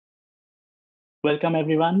Welcome,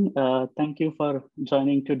 everyone. Thank you for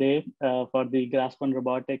joining today for the Grasp on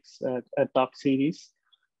Robotics talk series.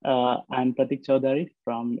 I'm Pratik Chaudhary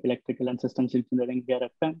from Electrical and Systems Engineering here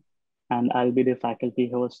at Penn, and I'll be the faculty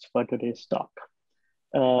host for today's talk.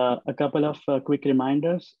 A couple of quick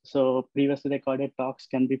reminders. So previously recorded talks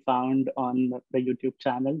can be found on the YouTube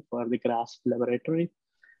channel for the Grasp Laboratory.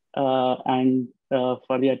 And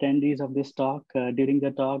for the attendees of this talk, during the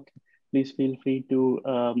talk, please feel free to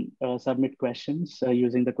submit questions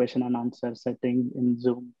using the question and answer setting in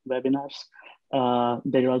Zoom webinars.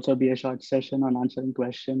 There will also be a short session on answering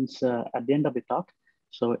questions at the end of the talk.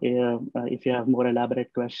 So if you have more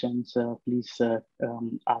elaborate questions, please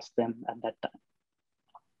ask them at that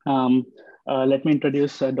time. Let me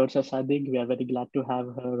introduce Dorsa Sadigh. We are very glad to have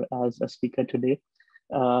her as a speaker today.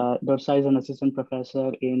 Dorsa is an assistant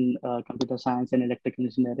professor in computer science and electrical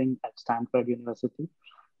engineering at Stanford University.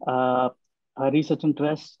 Her research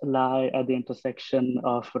interests lie at the intersection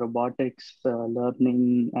of robotics,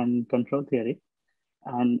 learning, and control theory.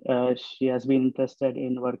 And she has been interested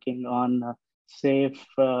in working on safe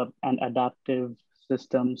and adaptive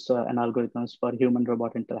systems and algorithms for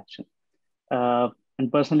human-robot interaction.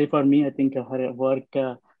 And personally, for me, I think her work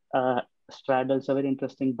straddles a very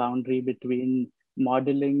interesting boundary between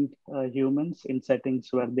modeling humans in settings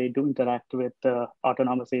where they do interact with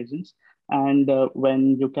autonomous agents. And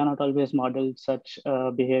when you cannot always model such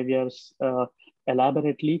behaviors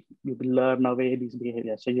elaborately, you will learn away these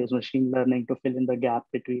behaviors. So use machine learning to fill in the gap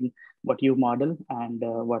between what you model and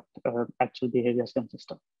what actual behaviors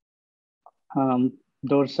consist of.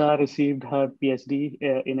 Dorsa received her PhD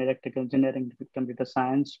in electrical engineering and computer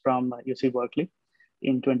science from UC Berkeley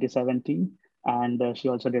in 2017. And she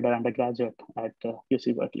also did her undergraduate at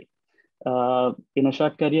UC Berkeley. In a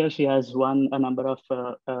short career, she has won a number of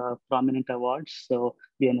prominent awards. So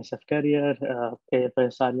the NSF Career,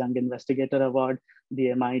 AFSR Young Investigator Award,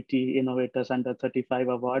 the MIT Innovators Under 35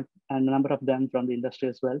 Award, and a number of them from the industry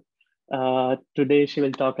as well. Today, she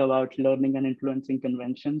will talk about learning and influencing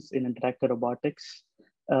conventions in interactive robotics.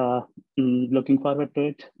 Looking forward to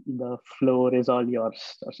it. The floor is all yours,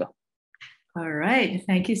 Dorsa. All right,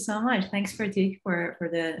 thank you so much. Thanks for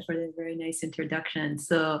the very nice introduction.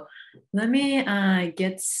 So let me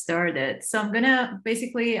get started. So I'm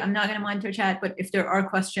not gonna monitor chat, but if there are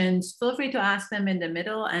questions, feel free to ask them in the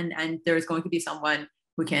middle, and there's going to be someone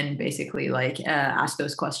who can basically ask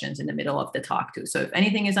those questions in the middle of the talk too. So if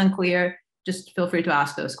anything is unclear, just feel free to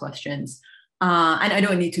ask those questions. And I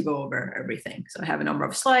don't need to go over everything. So I have a number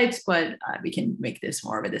of slides, but we can make this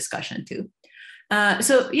more of a discussion too.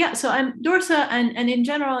 So I'm Dorsa, and in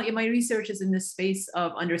general, my research is in the space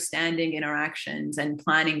of understanding interactions and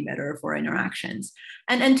planning better for interactions.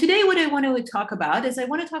 And today what I want to talk about is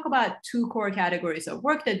two core categories of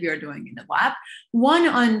work that we are doing in the lab. One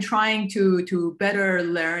on trying to better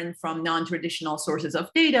learn from non-traditional sources of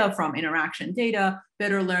data, from interaction data,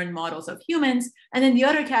 better learn models of humans. And then the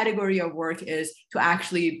other category of work is to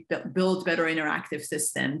actually build better interactive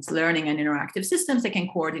systems, learning and interactive systems that can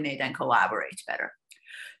coordinate and collaborate better.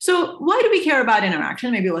 So why do we care about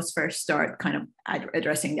interaction? Maybe let's first start kind of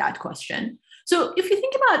addressing that question. So if you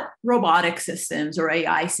think about robotic systems or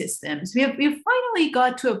AI systems, we've finally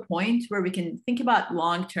got to a point where we can think about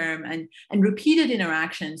long-term and repeated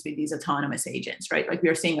interactions with these autonomous agents, right? Like we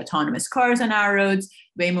are seeing autonomous cars on our roads.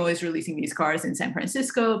 Waymo is releasing these cars in San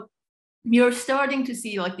Francisco. You're starting to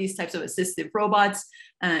see like these types of assistive robots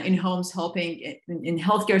in homes helping in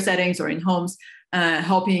healthcare settings or in homes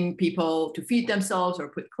helping people to feed themselves or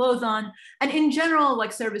put clothes on. And in general,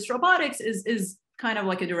 like service robotics is kind of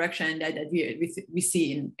like a direction that we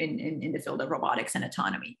see in the field of robotics and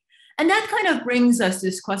autonomy. And that kind of brings us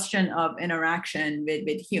this question of interaction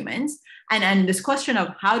with humans and this question of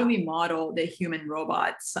how do we model the human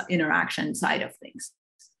robots interaction side of things.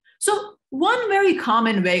 So one very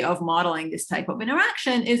common way of modeling this type of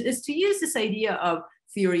interaction is to use this idea of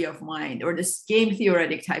theory of mind, or this game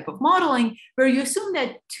theoretic type of modeling, where you assume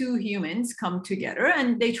that two humans come together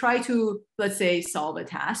and they try to, let's say, solve a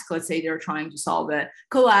task. Let's say they're trying to solve a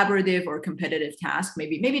collaborative or competitive task.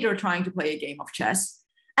 Maybe they're trying to play a game of chess.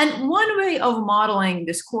 And one way of modeling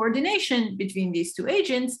this coordination between these two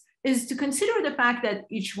agents is to consider the fact that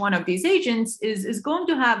each one of these agents is going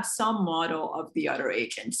to have some model of the other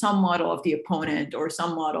agent, some model of the opponent, or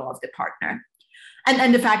some model of the partner.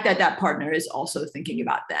 And the fact that that partner is also thinking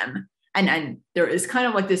about them. And there is kind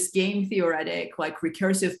of like this game theoretic, like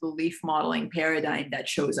recursive belief modeling paradigm that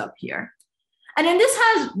shows up here. And then this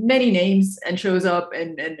has many names and shows up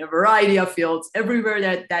in a variety of fields.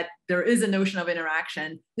 Everywhere that there is a notion of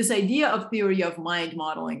interaction, this idea of theory of mind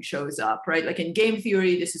modeling shows up, right? Like in game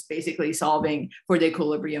theory, this is basically solving for the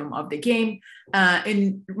equilibrium of the game.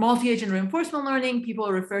 In multi-agent reinforcement learning, people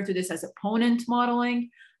refer to this as opponent modeling.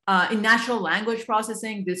 In natural language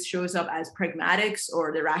processing, this shows up as pragmatics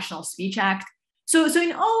or the rational speech act. So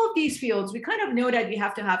in all of these fields, we kind of know that we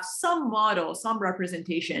have to have some model, some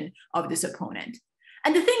representation of this opponent.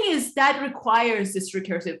 And the thing is that requires this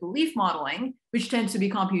recursive belief modeling, which tends to be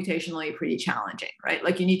computationally pretty challenging, right?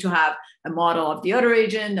 Like you need to have a model of the other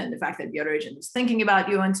agent and the fact that the other agent is thinking about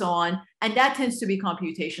you and so on. And that tends to be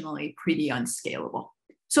computationally pretty unscalable.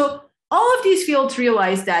 So all of these fields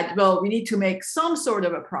realize that, well, we need to make some sort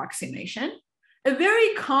of approximation. A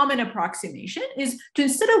very common approximation is to,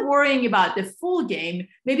 instead of worrying about the full game,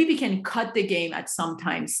 maybe we can cut the game at some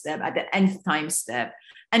time step, at the nth time step.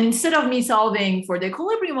 And instead of me solving for the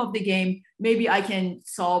equilibrium of the game, maybe I can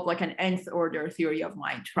solve like an nth order theory of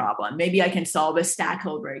mind problem. Maybe I can solve a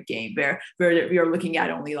Stackelberg game where we're looking at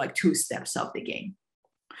only like 2 steps of the game.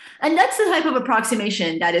 And that's the type of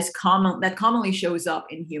approximation that is that commonly shows up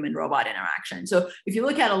in human-robot interaction. So if you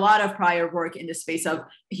look at a lot of prior work in the space of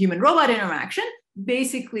human-robot interaction,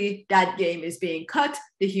 basically that game is being cut.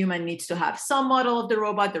 The human needs to have some model of the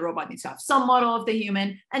robot needs to have some model of the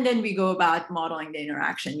human, and then we go about modeling the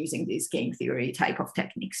interaction using these game theory type of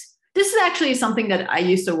techniques. This is actually something that I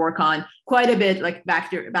used to work on quite a bit, like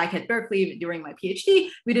back at Berkeley during my PhD.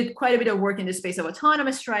 We did quite a bit of work in the space of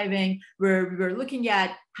autonomous driving, where we were looking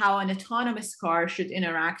at how an autonomous car should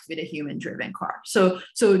interact with a human-driven car. So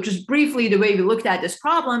just briefly, the way we looked at this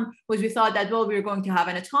problem was we thought that, well, we were going to have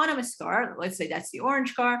an autonomous car, let's say that's the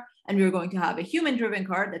orange car, and we were going to have a human-driven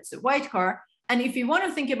car, that's the white car. And if you want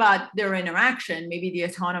to think about their interaction, maybe the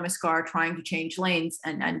autonomous car trying to change lanes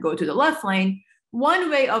and go to the left lane,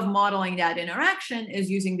 one way of modeling that interaction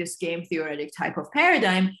is using this game theoretic type of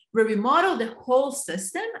paradigm where we model the whole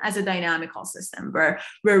system as a dynamical system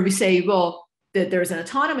where we say, well, that there's an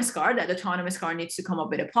autonomous car, that autonomous car needs to come up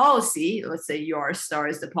with a policy. Let's say your star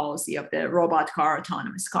is the policy of the robot car,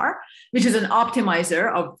 autonomous car, which is an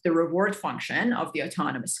optimizer of the reward function of the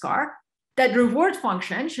autonomous car. That reward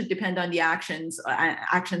function should depend on the actions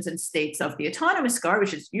and states of the autonomous car,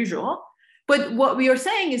 which is usual. But what we are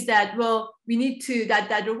saying is that, well, we need to,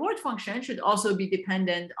 that reward function should also be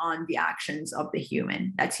dependent on the actions of the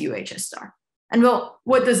human, that's UHS star. And well,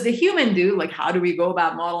 what does the human do? Like, how do we go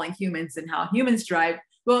about modeling humans and how humans drive?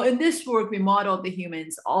 Well, in this work, we modeled the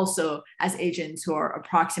humans also as agents who are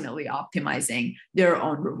approximately optimizing their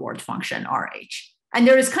own reward function, RH. And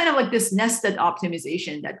there is kind of like this nested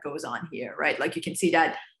optimization that goes on here, right? Like you can see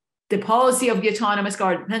that the policy of the autonomous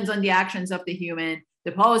car depends on the actions of the human.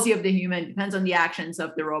 The policy of the human depends on the actions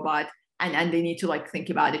of the robot, and they need to like think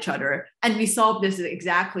about each other. And we solved this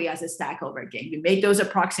exactly as a Stackelberg game. We made those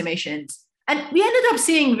approximations, and we ended up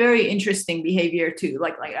seeing very interesting behavior too.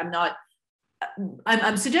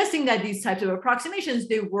 I'm suggesting that these types of approximations,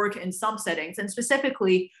 they work in some settings, and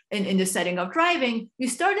specifically in the setting of driving, we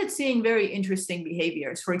started seeing very interesting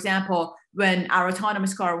behaviors. For example, when our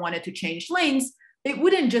autonomous car wanted to change lanes, it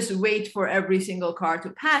wouldn't just wait for every single car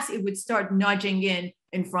to pass. It would start nudging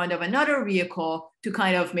in front of another vehicle to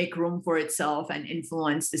kind of make room for itself and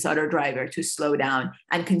influence this other driver to slow down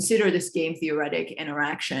and consider this game theoretic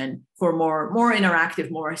interaction for more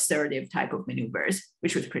interactive, more assertive type of maneuvers,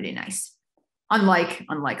 which was pretty nice. Unlike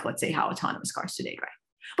let's say, how autonomous cars today drive.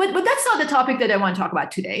 But that's not the topic that I want to talk about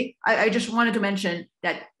today. I just wanted to mention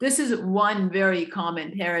that this is one very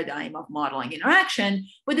common paradigm of modeling interaction.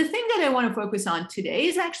 But the thing that I want to focus on today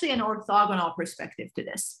is actually an orthogonal perspective to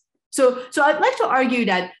this. So I'd like to argue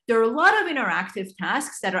that there are a lot of interactive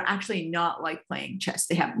tasks that are actually not like playing chess.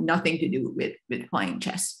 They have nothing to do with playing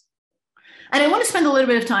chess. And I want to spend a little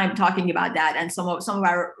bit of time talking about that and some of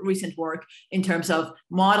our recent work in terms of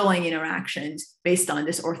modeling interactions based on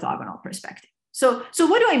this orthogonal perspective. So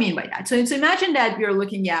what do I mean by that? So imagine that we're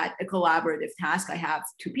looking at a collaborative task. I have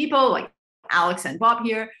 2 people like Alex and Bob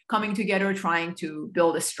here coming together, trying to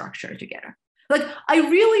build a structure together. Like, I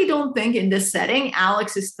really don't think in this setting,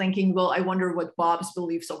 Alex is thinking, well, I wonder what Bob's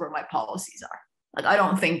beliefs over my policies are. Like, I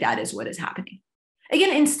don't think that is what is happening.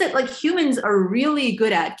 Again, instead, like humans are really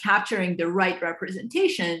good at capturing the right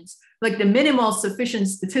representations, like the minimal sufficient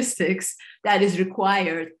statistics that is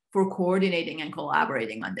required for coordinating and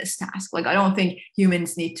collaborating on this task. Like, I don't think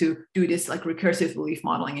humans need to do this like recursive belief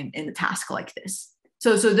modeling in a task like this.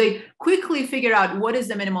 So they quickly figure out what is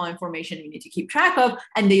the minimal information we need to keep track of,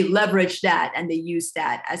 and they leverage that and they use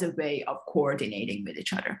that as a way of coordinating with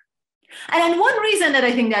each other. And one reason that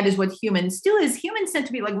I think that is what humans do is humans tend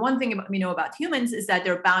to be like, one thing about, we know about humans is that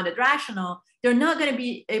they're bounded rational. They're not going to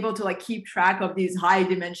be able to like keep track of these high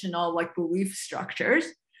dimensional like belief structures.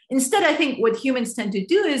 Instead, I think what humans tend to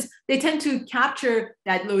do is they tend to capture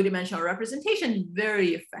that low dimensional representation very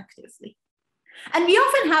effectively. And we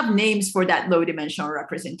often have names for that low dimensional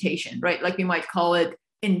representation, right? Like we might call it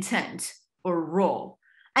intent or role.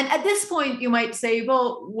 And at this point, you might say,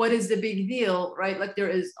 well, what is the big deal, right? Like there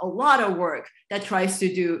is a lot of work that tries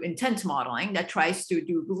to do intent modeling, that tries to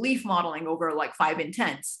do belief modeling over like 5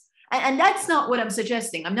 intents. And that's not what I'm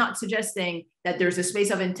suggesting. I'm not suggesting that there's a space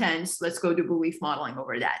of intents. Let's go do belief modeling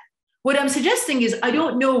over that. What I'm suggesting is I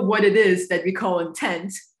don't know what it is that we call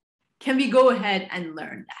intent. Can we go ahead and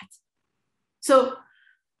learn that? So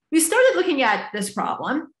we started looking at this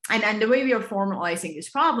problem, and the way we are formalizing this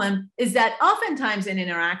problem is that oftentimes in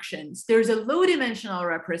interactions, there's a low dimensional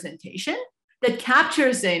representation that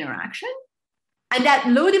captures the interaction, and that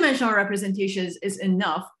low dimensional representation is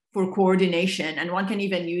enough for coordination, and one can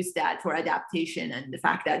even use that for adaptation and the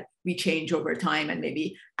fact that we change over time, and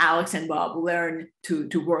maybe Alex and Bob learn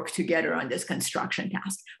to work together on this construction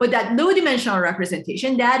task. But that low dimensional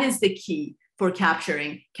representation, that is the key for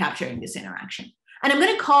capturing this interaction. And I'm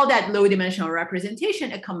going to call that low dimensional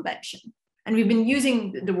representation a convention. And we've been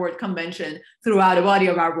using the word convention throughout the body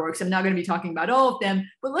of our works. I'm not going to be talking about all of them,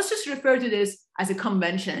 but let's just refer to this as a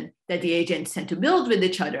convention that the agents tend to build with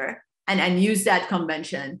each other and use that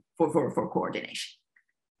convention for coordination.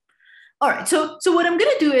 All right, so what I'm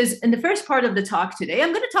going to do is in the first part of the talk today,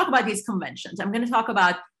 I'm going to talk about these conventions. I'm going to talk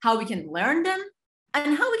about how we can learn them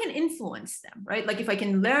and how we can influence them, right? Like if I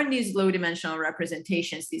can learn these low dimensional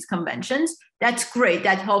representations, these conventions, that's great.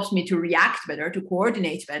 That helps me to react better, to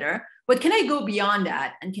coordinate better. But can I go beyond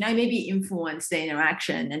that? And can I maybe influence the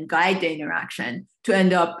interaction and guide the interaction to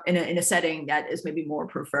end up in a setting that is maybe more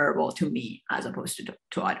preferable to me as opposed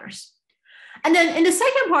to others? And then in the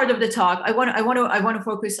second part of the talk, I want to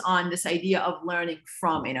focus on this idea of learning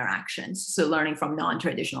from interactions. So learning from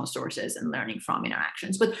non-traditional sources and learning from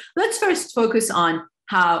interactions. But let's first focus on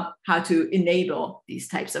how to enable these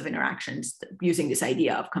types of interactions using this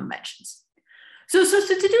idea of conventions. So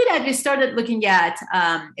to do that, we started looking at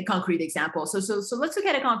a concrete example. So let's look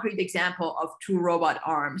at a concrete example of 2 robot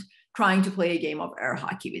arms trying to play a game of air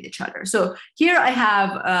hockey with each other. So here I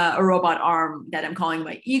have a robot arm that I'm calling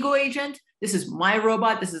my ego agent. This is my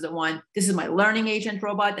robot. This is my learning agent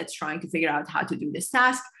robot that's trying to figure out how to do this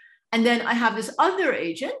task. And then I have this other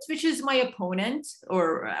agent, which is my opponent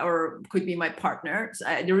or could be my partner.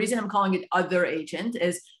 So the reason I'm calling it other agent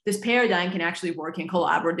is this paradigm can actually work in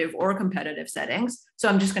collaborative or competitive settings. So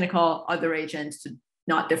I'm just going to call other agents to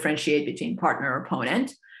not differentiate between partner or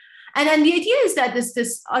opponent. And then the idea is that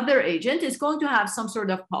this other agent is going to have some sort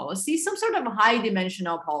of policy, some sort of high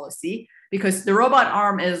dimensional policy, because the robot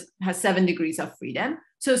arm has 7 degrees of freedom.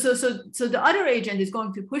 So the other agent is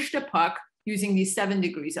going to push the puck using these 7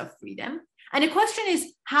 degrees of freedom. And the question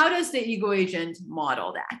is, how does the ego agent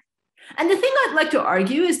model that? And the thing I'd like to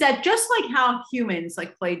argue is that just like how humans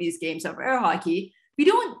like play these games of air hockey, we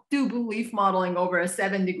don't do belief modeling over a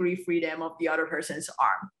 7-degree freedom of the other person's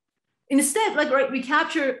arm. Instead, we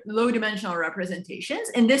capture low dimensional representations.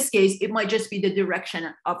 In this case, it might just be the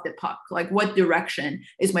direction of the puck. Like what direction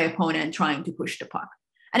is my opponent trying to push the puck?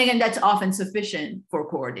 And again, that's often sufficient for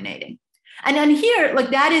coordinating. And then here,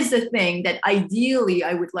 that is the thing that ideally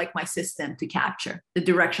I would like my system to capture, the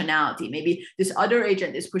directionality. Maybe this other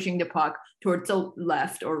agent is pushing the puck towards the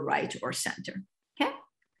left or right or center, okay?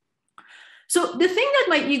 So the thing that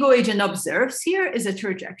my ego agent observes here is a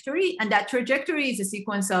trajectory, and that trajectory is a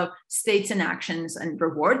sequence of states and actions and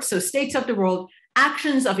rewards. So states of the world,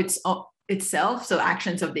 actions of itself, so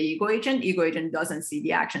actions of the ego agent doesn't see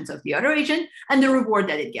the actions of the other agent, and the reward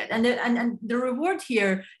that it gets. And the reward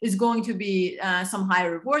here is going to be some high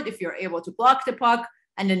reward if you're able to block the puck,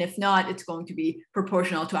 and then if not, it's going to be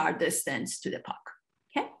proportional to our distance to the puck,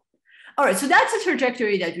 okay? All right, so that's the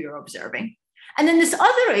trajectory that we are observing. And then this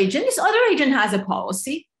other agent has a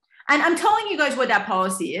policy. And I'm telling you guys what that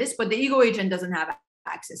policy is, but the ego agent doesn't have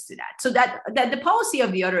access to that. So that the policy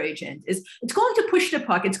of the other agent is it's going to push the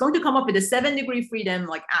puck. It's going to come up with a 7-degree freedom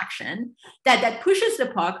action that pushes the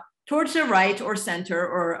puck towards the right or center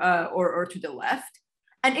or to the left.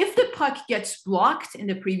 And if the puck gets blocked in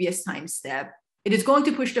the previous time step, it is going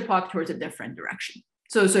to push the puck towards a different direction.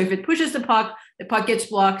 So if it pushes the puck gets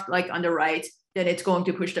blocked on the right, then it's going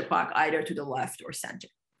to push the puck either to the left or center.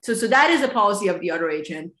 So that is the policy of the other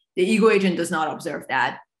agent. The ego agent does not observe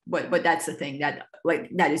that, but that's the thing that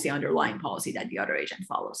is the underlying policy that the other agent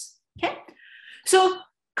follows. Okay. So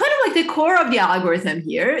kind of like the core of the algorithm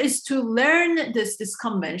here is to learn this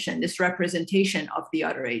convention, this representation of the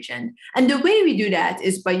other agent. And the way we do that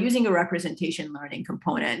is by using a representation learning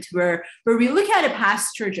component where we look at a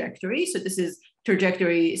past trajectory. So this is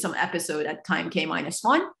trajectory, some episode at time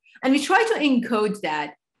k-1, and we try to encode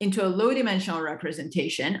that into a low dimensional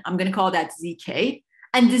representation. I'm going to call that zk.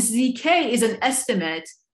 And this zk is an estimate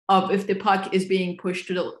of if the puck is being pushed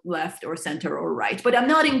to the left or center or right. But I'm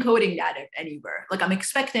not encoding that anywhere. Like I'm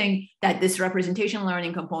expecting that this representation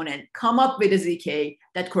learning component come up with a ZK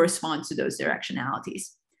that corresponds to those directionalities.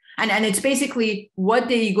 And it's basically what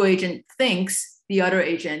the ego agent thinks the other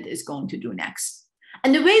agent is going to do next.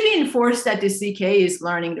 And the way we enforce that the ZK is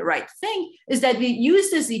learning the right thing is that we use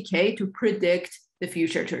the ZK to predict the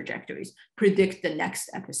future trajectories, predict the next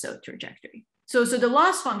episode trajectory. So the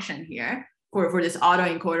loss function here for this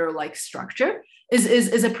autoencoder-like structure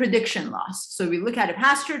is a prediction loss. So we look at a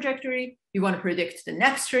past trajectory, we want to predict the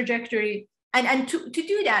next trajectory. And to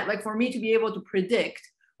do that, like for me to be able to predict,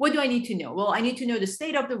 what do I need to know? Well, I need to know the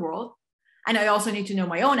state of the world. And I also need to know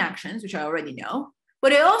my own actions, which I already know.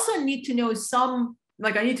 But I also need to know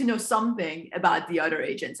I need to know something about the other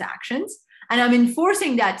agent's actions. And I'm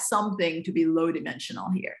enforcing that something to be low dimensional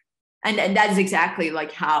here. And that is exactly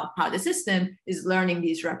like how the system is learning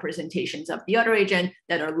these representations of the other agent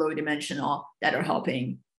that are low dimensional, that are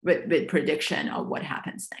helping with prediction of what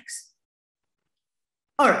happens next.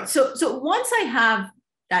 All right, so once I have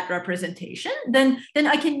that representation, then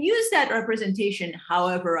I can use that representation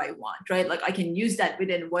however I want, right? Like I can use that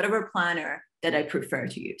within whatever planner that I prefer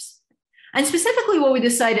to use. And specifically what we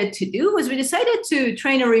decided to do was we decided to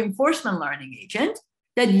train a reinforcement learning agent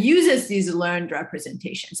that uses these learned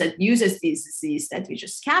representations, that uses these Z's that we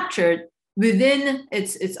just captured within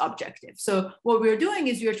its objective. So what we're doing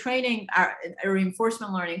is we're training a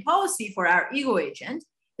reinforcement learning policy for our ego agent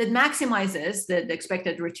that maximizes the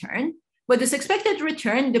expected return. But this expected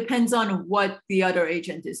return depends on what the other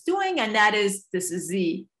agent is doing, and that is this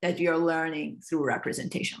Z that you're learning through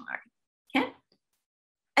representation learning, okay?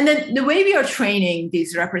 And then the way we are training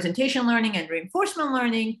these representation learning and reinforcement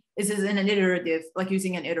learning is in an iterative, like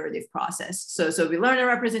using an iterative process. So we learn a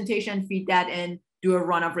representation, feed that in, do a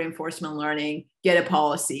run of reinforcement learning, get a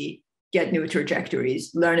policy, get new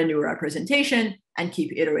trajectories, learn a new representation, and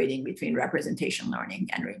keep iterating between representation learning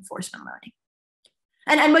and reinforcement learning.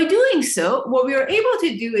 And by doing so, what we are able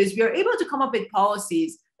to do is we are able to come up with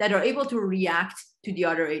policies that are able to react to the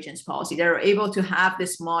other agent's policy, that are able to have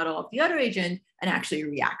this model of the other agent and actually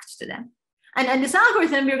react to them. And this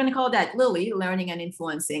algorithm, we're going to call that Lily, learning and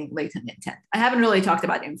influencing latent intent. I haven't really talked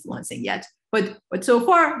about influencing yet, but so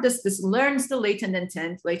far, this learns the latent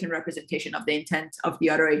intent, latent representation of the intent of the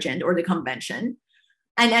other agent or the convention,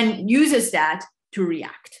 and uses that to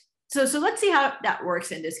react. So let's see how that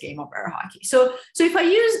works in this game of air hockey. So if I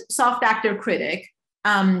use soft actor critic,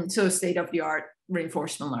 so state-of-the-art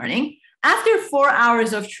reinforcement learning, after 4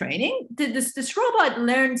 hours of training, this robot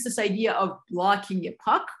learns this idea of blocking a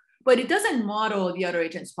puck, but it doesn't model the other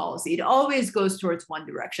agent's policy. It always goes towards one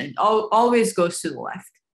direction. It always goes to the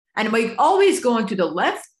left. And by always going to the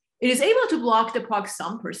left, it is able to block the puck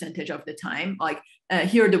some percentage of the time. Like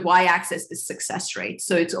here, the y-axis is success rate.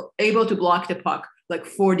 So it's able to block the puck like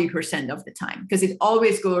 40% of the time because it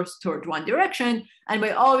always goes toward one direction. And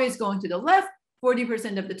by always going to the left,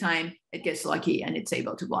 40% of the time, it gets lucky and it's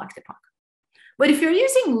able to block the puck. But if you're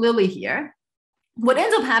using Lily here, what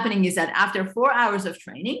ends up happening is that after 4 hours of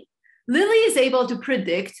training, Lily is able to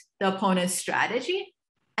predict the opponent's strategy.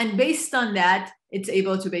 And based on that, it's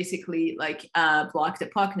able to basically like block the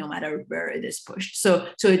puck no matter where it is pushed. So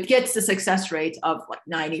it gets the success rate of like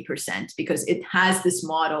 90% because it has this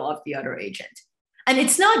model of the other agent. And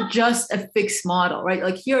it's not just a fixed model, right?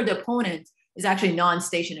 Like here, the opponent is actually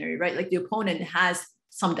non-stationary, right? Like the opponent has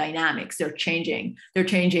some dynamics. They're changing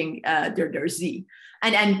their Z.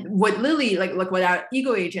 And what Lily, like what our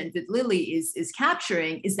ego agent with Lily is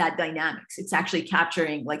capturing is that dynamics. It's actually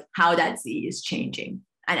capturing like how that Z is changing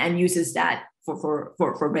and uses that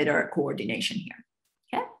for better coordination here.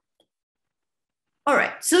 Okay. All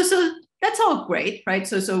right. So that's all great, right?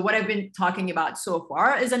 So what I've been talking about so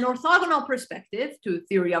far is an orthogonal perspective to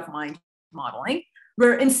theory of mind modeling,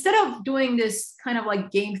 where instead of doing this kind of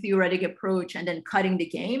like game theoretic approach and then cutting the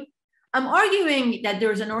game, I'm arguing that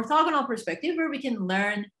there's an orthogonal perspective where we can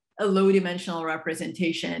learn a low dimensional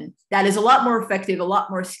representation that is a lot more effective, a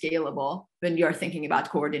lot more scalable when you're thinking about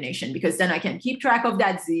coordination, because then I can keep track of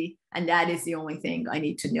that Z, and that is the only thing I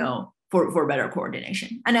need to know for better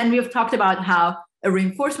coordination. And then we have talked about how a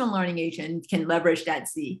reinforcement learning agent can leverage that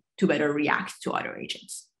Z to better react to other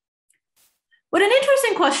agents. But an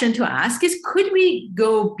interesting question to ask is, could we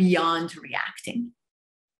go beyond reacting?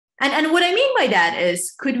 And what I mean by that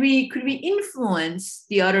is, could we influence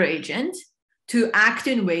the other agent to act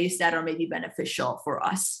in ways that are maybe beneficial for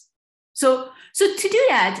us? So to do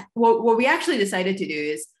that, what we actually decided to do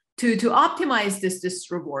is to optimize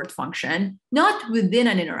this reward function, not within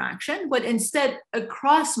an interaction, but instead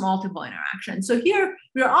across multiple interactions. So here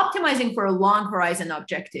we are optimizing for a long horizon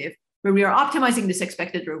objective, where we are optimizing this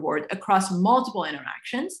expected reward across multiple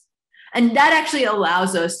interactions. And that actually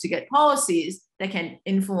allows us to get policies that can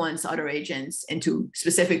influence other agents into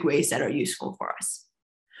specific ways that are useful for us.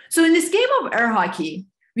 So in this game of air hockey,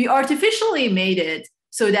 we artificially made it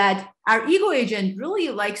so that our ego agent really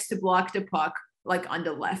likes to block the puck like on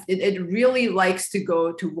the left. It really likes to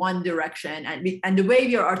go to one direction. And the way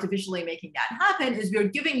we are artificially making that happen is we're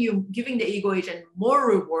giving the ego agent more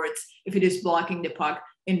rewards if it is blocking the puck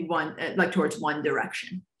in one, like towards one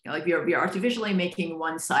direction. Like we are artificially making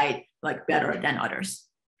one side like better than others.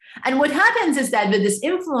 And what happens is that with this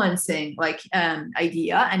influencing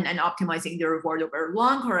idea and optimizing the reward over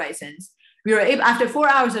long horizons, we are able, after 4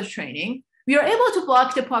 hours of training, we are able to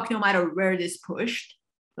block the puck no matter where it is pushed.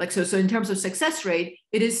 So in terms of success rate,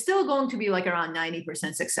 it is still going to be like around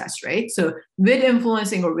 90% success rate. So with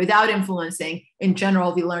influencing or without influencing, in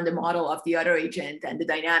general, we learn the model of the other agent and the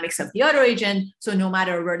dynamics of the other agent. So no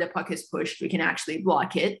matter where the puck is pushed, we can actually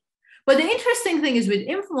block it. But the interesting thing is with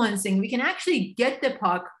influencing, we can actually get the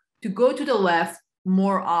puck to go to the left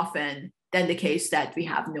more often than the case that we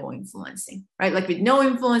have no influencing, right? Like with no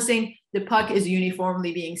influencing, the puck is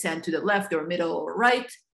uniformly being sent to the left or middle or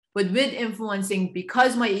right. But with influencing,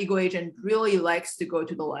 because my ego agent really likes to go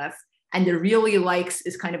to the left, and the really likes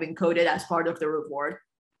is kind of encoded as part of the reward,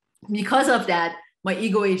 because of that, my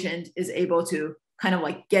ego agent is able to kind of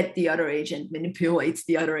like get the other agent, manipulate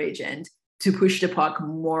the other agent to push the puck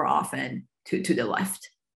more often to the left.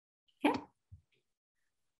 Okay.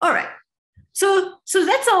 All right. So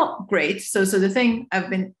that's all great. So the thing I've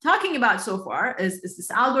been talking about so far is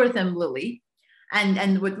this algorithm Lily.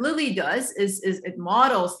 And what Lily does is it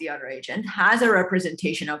models the other agent, has a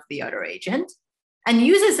representation of the other agent, and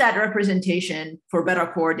uses that representation for better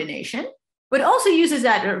coordination, but also uses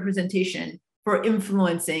that representation for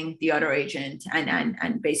influencing the other agent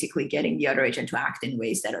and basically getting the other agent to act in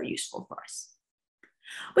ways that are useful for us.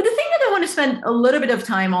 But the thing that I want to spend a little bit of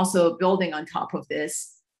time also building on top of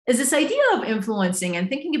this is this idea of influencing and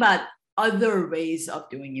thinking about other ways of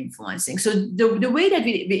doing influencing. So the way that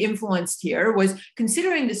we influenced here was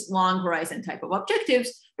considering this long horizon type of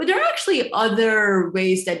objectives, but there are actually other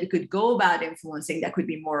ways that we could go about influencing that could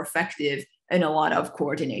be more effective in a lot of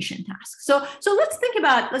coordination tasks. So let's think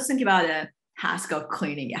about a task of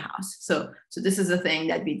cleaning a house. So this is a thing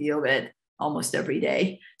that we deal with almost every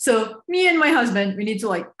day. So me and my husband, we need to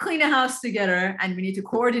like clean a house together, and we need to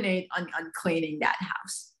coordinate on cleaning that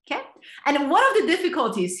house. Okay. And one of the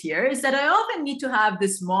difficulties here is that I often need to have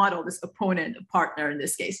this model, this opponent, a partner in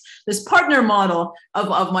this case, this partner model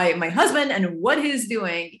of my husband and what he's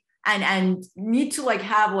doing, and need to like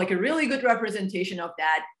have like a really good representation of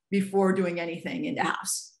that before doing anything in the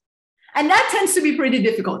house. And that tends to be pretty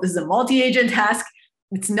difficult. This is a multi-agent task.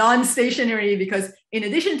 It's non-stationary because in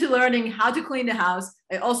addition to learning how to clean the house,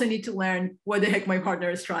 I also need to learn what the heck my partner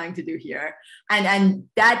is trying to do here. And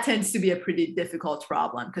that tends to be a pretty difficult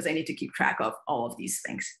problem because I need to keep track of all of these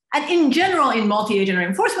things. And in general, in multi-agent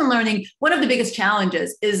reinforcement learning, one of the biggest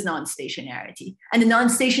challenges is non-stationarity. And the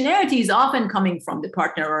non-stationarity is often coming from the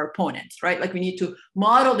partner or opponent, right? Like we need to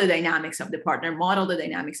model the dynamics of the partner, model the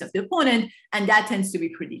dynamics of the opponent, and that tends to be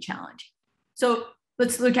pretty challenging. So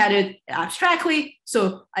let's look at it abstractly.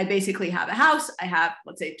 So I basically have a house. I have,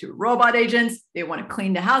 let's say, 2 robot agents. They want to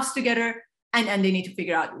clean the house together, and they need to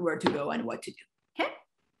figure out where to go and what to do. Okay.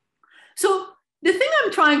 So the thing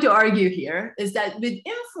I'm trying to argue here is that with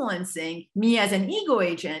influencing me as an ego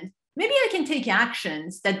agent, maybe I can take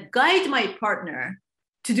actions that guide my partner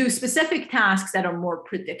to do specific tasks that are more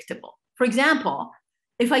predictable. For example,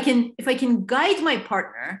 if I can guide my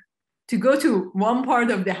partner to go to one part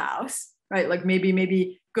of the house, right? Like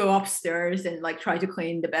maybe go upstairs and like try to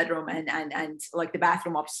clean the bedroom and like the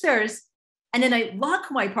bathroom upstairs. And then I lock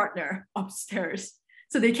my partner upstairs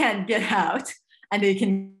so they can't get out and they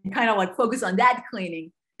can kind of like focus on that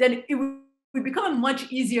cleaning. Then it would become a much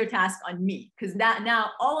easier task on me because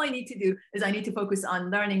now all I need to do is I need to focus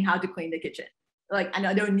on learning how to clean the kitchen. And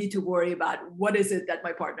I don't need to worry about what is it that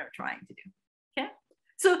my partner is trying to do. Okay.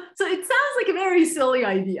 So it sounds like a very silly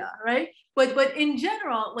idea, right? But in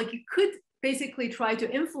general, like you could basically try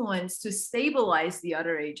to influence to stabilize the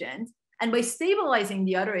other agent. And by stabilizing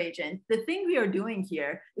the other agent, the thing we are doing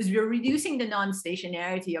here is we're reducing the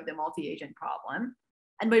non-stationarity of the multi-agent problem.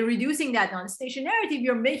 And by reducing that non-stationarity, we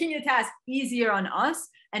are making the task easier on us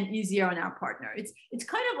and easier on our partner. It's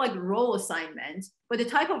kind of like role assignment, but the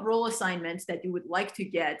type of role assignments that you would like to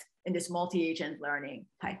get in this multi-agent learning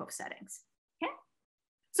type of settings. Okay.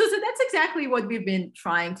 So that's exactly what we've been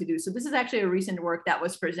trying to do. So this is actually a recent work that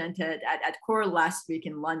was presented at Core last week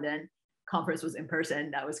in London. Conference was in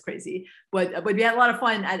person. That was crazy. But we had a lot of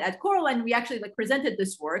fun at Coral, and we actually like presented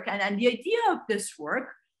this work. And the idea of this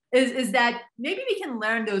work is that maybe we can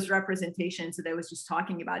learn those representations that I was just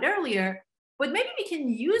talking about earlier, but maybe we can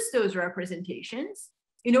use those representations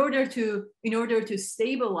in order to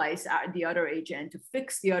stabilize the other agent, to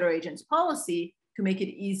fix the other agent's policy, to make it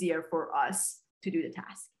easier for us to do the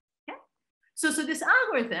task. Okay. So this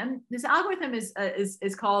algorithm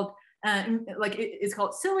is called it's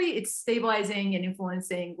called SILI. It's stabilizing and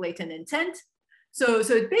influencing latent intent. So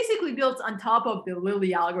it basically builds on top of the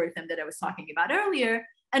Lily algorithm that I was talking about earlier.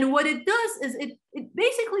 And what it does is it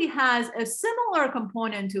basically has a similar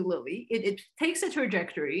component to Lily. It takes a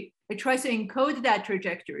trajectory, it tries to encode that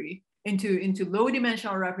trajectory into low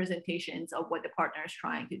dimensional representations of what the partner is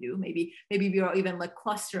trying to do. Maybe we are even like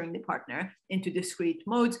clustering the partner into discrete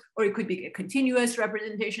modes, or it could be a continuous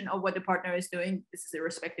representation of what the partner is doing. This is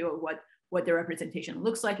irrespective of what the representation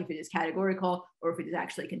looks like, if it is categorical or if it is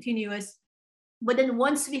actually continuous. But then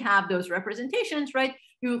once we have those representations, right,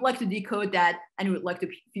 we would like to decode that, and we would like to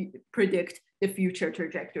predict the future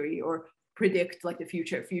trajectory or predict like the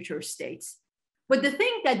future states. But the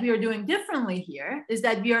thing that we are doing differently here is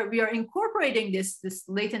that we are incorporating this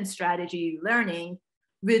latent strategy learning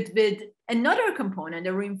with another component,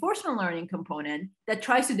 a reinforcement learning component that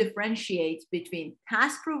tries to differentiate between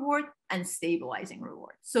task reward and stabilizing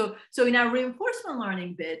reward. So in our reinforcement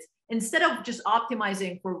learning bit, instead of just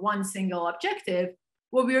optimizing for one single objective,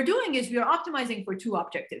 what we are doing is we are optimizing for two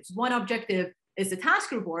objectives. One objective is the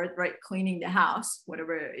task reward, right? Cleaning the house,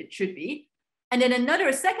 whatever it should be. And then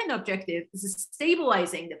another second objective is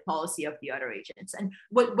stabilizing the policy of the other agents. And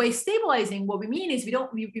by stabilizing, what we mean is we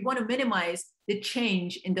want to minimize the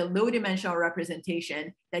change in the low dimensional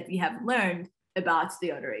representation that we have learned about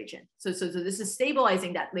the other agent. So this is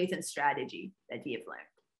stabilizing that latent strategy that we have learned.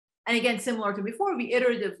 And again, similar to before, we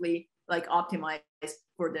iteratively like optimize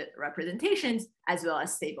for the representations as well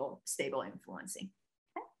as stable influencing.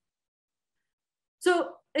 Okay. So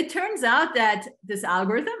it turns out that this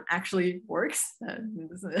algorithm actually works,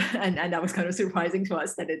 and that was kind of surprising to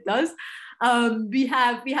us that it does. We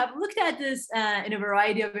have looked at this in a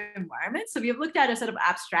variety of environments. So we have looked at a set of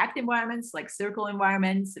abstract environments like circle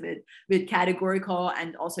environments with categorical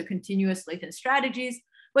and also continuous latent strategies.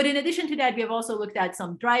 But in addition to that, we have also looked at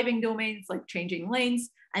some driving domains like changing lanes,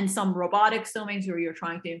 and some robotics domains where you're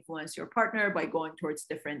trying to influence your partner by going towards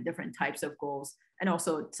different types of goals, and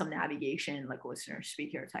also some navigation like listener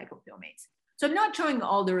speaker type of domains. So I'm not showing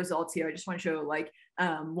all the results here. I just want to show like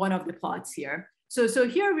one of the plots here. So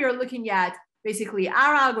here we are looking at basically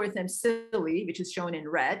our algorithm SILI, which is shown in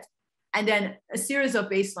red, and then a series of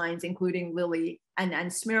baselines, including Lily,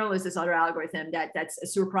 and Smirl is this other algorithm that's a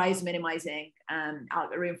surprise minimizing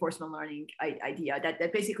reinforcement learning idea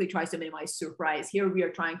that basically tries to minimize surprise. Here we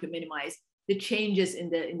are trying to minimize the changes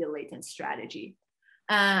in the latent strategy,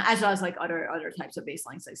 as well as like other types of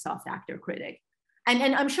baselines like soft actor critic.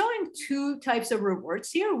 And I'm showing two types of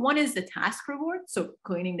rewards here. One is the task reward, so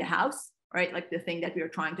cleaning the house, right? Like the thing that we are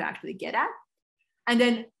trying to actually get at. And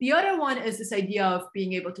then the other one is this idea of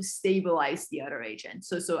being able to stabilize the other agent.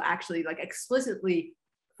 So actually like explicitly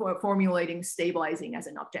formulating stabilizing as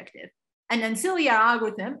an objective. And then SILI, our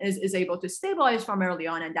algorithm, is able to stabilize from early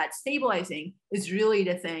on. And that stabilizing is really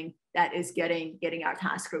the thing that is getting our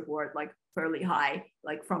task reward like fairly high,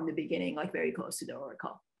 like from the beginning, like very close to the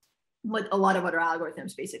oracle. But a lot of other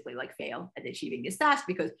algorithms basically like fail at achieving this task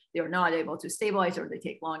because they're not able to stabilize, or they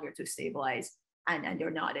take longer to stabilize. And they're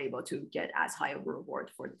not able to get as high of a reward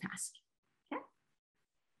for the task. Okay.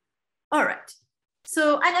 All right.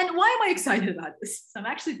 So, and why am I excited about this? So I'm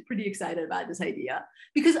actually pretty excited about this idea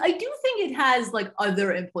because I do think it has like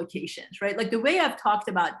other implications, right? Like the way I've talked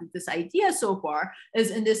about this idea so far is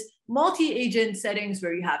in this multi-agent settings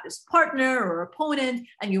where you have this partner or opponent,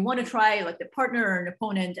 and you want to try like the partner or an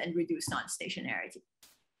opponent and reduce non-stationarity.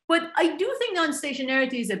 But I do think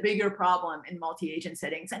non-stationarity is a bigger problem in multi-agent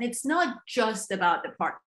settings. And it's not just about the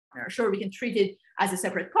partner. Sure, we can treat it as a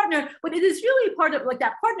separate partner, but it is really part of, like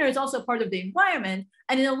that partner is also part of the environment.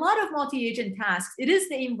 And in a lot of multi-agent tasks, it is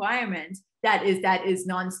the environment that is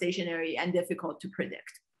non-stationary and difficult to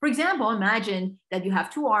predict. For example, imagine that you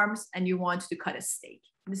have two arms and you want to cut a steak.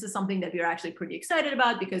 This is something that we're actually pretty excited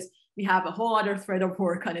about because we have a whole other thread of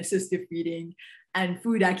work on assistive feeding and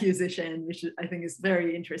food acquisition, which I think is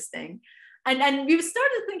very interesting. And we've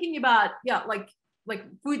started thinking about, yeah, like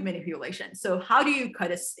food manipulation. So how do you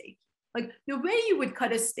cut a steak? Like the way you would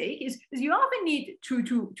cut a steak is you often need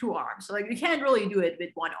two arms. So like you can't really do it with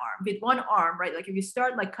one arm. With one arm, right? Like if you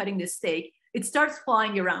start like cutting the steak, it starts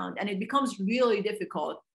flying around and it becomes really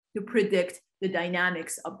difficult to predict the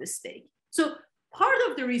dynamics of the steak. So part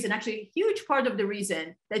of the reason, actually a huge part of the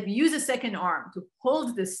reason that we use a second arm to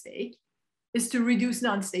hold the steak is to reduce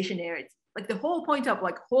non-stationarity. Like the whole point of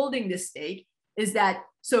like holding the steak is that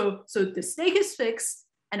so the steak is fixed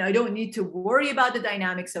and I don't need to worry about the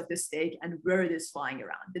dynamics of the steak and where it is flying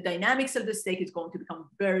around. The dynamics of the steak is going to become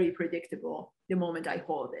very predictable the moment I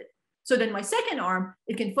hold it. So then my second arm,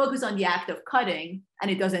 it can focus on the act of cutting and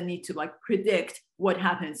it doesn't need to like predict what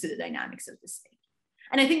happens to the dynamics of the steak.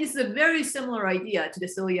 And I think this is a very similar idea to the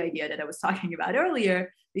silly idea that I was talking about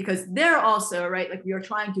earlier, because they're also, right, like we are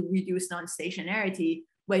trying to reduce non-stationarity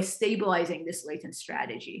by stabilizing this latent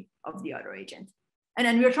strategy of the other agent. And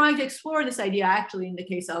then we're trying to explore this idea actually in the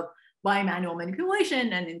case of bimanual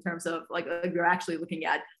manipulation and in terms of like we're actually looking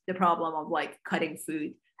at the problem of like cutting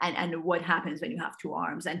food and what happens when you have two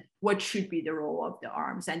arms and what should be the role of the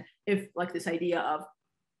arms and if like this idea of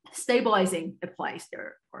stabilizing applies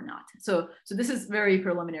there or not. So this is very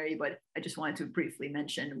preliminary, but I just wanted to briefly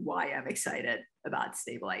mention why I'm excited about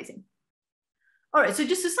stabilizing. All right, so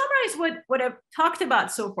just to summarize what I've talked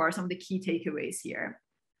about so far, some of the key takeaways here.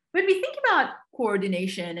 When we think about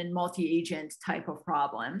coordination and multi-agent type of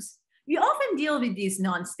problems, we often deal with these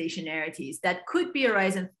non-stationarities that could be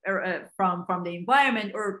arising from the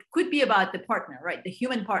environment or could be about the partner, right? The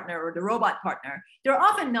human partner or the robot partner. They're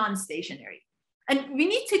often non-stationary. And we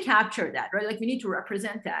need to capture that, right? Like we need to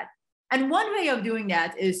represent that. And one way of doing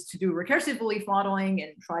that is to do recursive belief modeling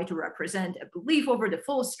and try to represent a belief over the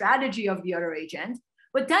full strategy of the other agent.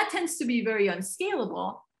 But that tends to be very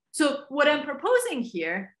unscalable. So what I'm proposing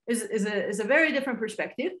here is a very different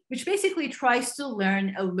perspective, which basically tries to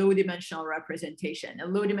learn a low-dimensional representation, a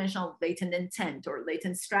low-dimensional latent intent or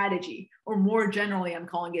latent strategy, or more generally, I'm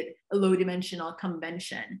calling it a low-dimensional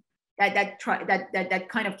convention that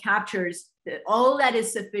kind of captures all that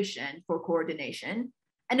is sufficient for coordination.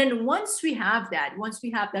 And then once we have that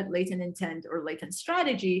latent intent or latent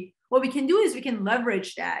strategy, what we can do is we can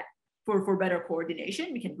leverage that for better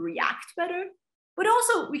coordination. We can react better. But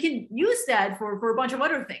also we can use that for a bunch of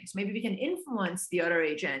other things. Maybe we can influence the other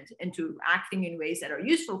agent into acting in ways that are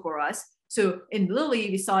useful for us. So in Lily,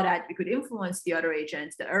 we saw that we could influence the other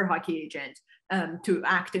agent, the air hockey agent, to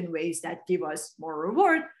act in ways that give us more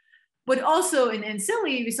reward. But also in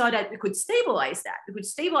Silly, we saw that we could stabilize that. We could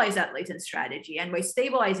stabilize that latent strategy. And by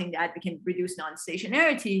stabilizing that, we can reduce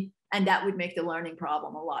non-stationarity. And that would make the learning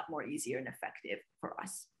problem a lot more easier and effective for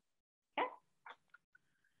us. Okay.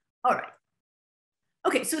 All right.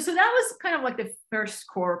 Okay, so that was kind of like the first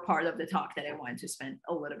core part of the talk that I wanted to spend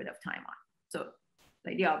a little bit of time on. So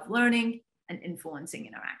the idea of learning and influencing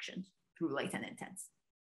interactions through latent intents.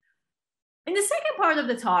 In the second part of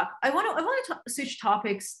the talk, I want to switch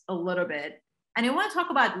topics a little bit, and I want to talk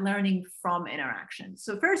about learning from interactions.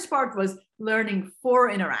 So first part was learning for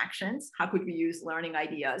interactions. How could we use learning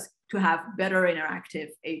ideas to have better interactive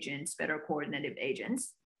agents, better coordinative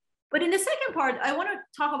agents? But in the second part, I want to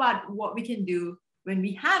talk about what we can do when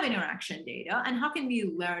we have interaction data and how can we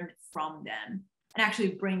learn from them and actually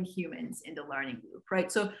bring humans in the learning loop,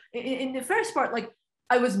 right? So in the first part, like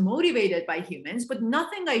I was motivated by humans, but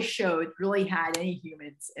nothing I showed really had any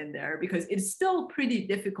humans in there because it's still pretty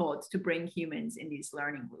difficult to bring humans in these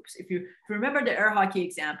learning loops. If you remember the air hockey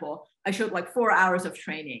example, I showed like 4 hours of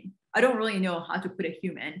training. I don't really know how to put a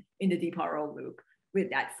human in the deep RL loop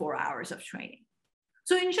with that 4 hours of training.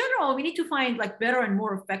 So in general, we need to find like better and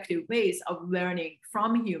more effective ways of learning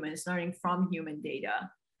from humans, learning from human data.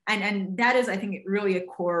 And that is, I think, really a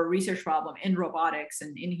core research problem in robotics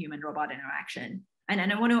and in human-robot interaction. And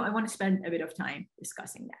I want to spend a bit of time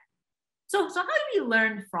discussing that. So how do we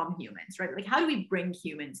learn from humans, right? Like how do we bring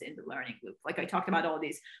humans in the learning loop? Like I talked about all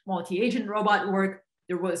these multi-agent robot work.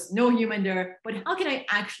 There was no human there, but how can I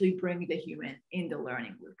actually bring the human in the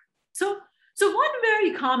learning loop? So one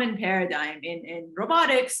very common paradigm in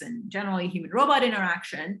robotics and generally human-robot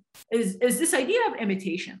interaction is this idea of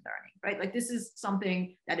imitation learning, right? Like this is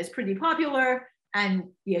something that is pretty popular. And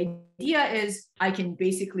the idea is I can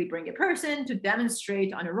basically bring a person to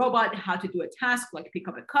demonstrate on a robot how to do a task like pick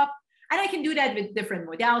up a cup. And I can do that with different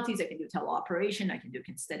modalities. I can do teleoperation, I can do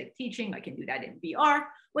kinesthetic teaching, I can do that in VR.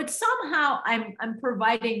 But somehow I'm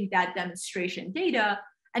providing that demonstration data.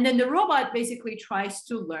 And then the robot basically tries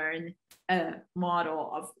to learn a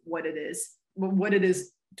model of what it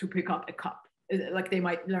is to pick up a cup. Like they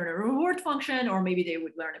might learn a reward function, or maybe they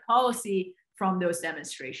would learn a policy. from those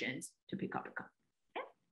demonstrations to pick up a code. Okay?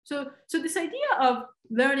 So this idea of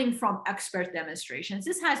learning from expert demonstrations,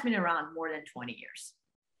 this has been around more than 20 years.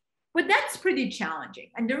 But that's pretty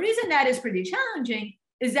challenging. And the reason that is pretty challenging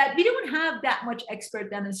is that we don't have that much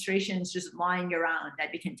expert demonstrations just lying around that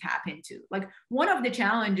we can tap into. Like one of the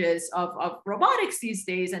challenges of robotics these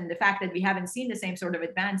days, and the fact that we haven't seen the same sort of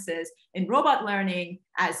advances in robot learning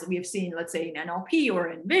as we've seen, let's say, in NLP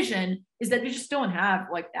or in vision, is that we just don't have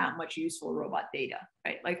like that much useful robot data,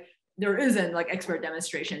 right? Like there isn't like expert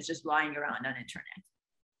demonstrations just lying around on internet.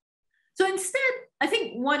 So instead, I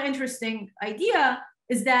think one interesting idea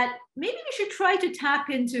is that maybe we should try to tap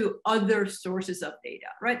into other sources of data,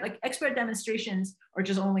 right? Like expert demonstrations are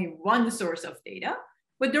just only one source of data,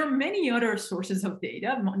 but there are many other sources of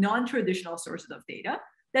data, non-traditional sources of data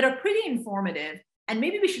that are pretty informative. And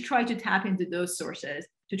maybe we should try to tap into those sources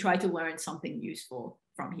to try to learn something useful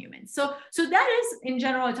from humans. So that is in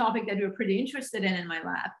general a topic that we're pretty interested in my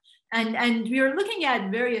lab. And we are looking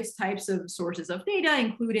at various types of sources of data,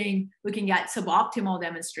 including looking at suboptimal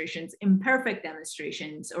demonstrations, imperfect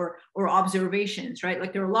demonstrations, or observations, right?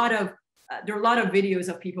 Like there are a lot of videos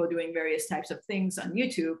of people doing various types of things on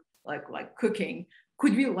YouTube, like cooking.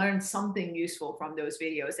 Could we learn something useful from those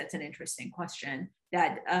videos? That's an interesting question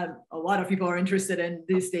that a lot of people are interested in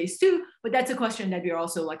these days too. But that's a question that we're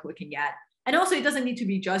also like looking at. And also, it doesn't need to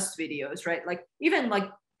be just videos, right? Like even like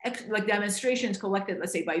demonstrations collected,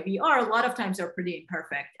 let's say by VR, a lot of times are pretty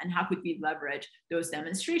imperfect. And how could we leverage those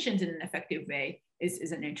demonstrations in an effective way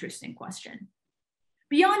is an interesting question.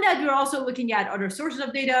 Beyond that, we're also looking at other sources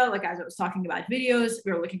of data, like as I was talking about videos,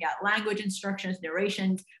 we're looking at language instructions,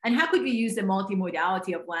 narrations, and how could we use the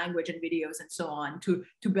multimodality of language and videos and so on to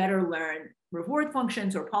better learn reward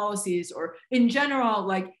functions or policies, or in general,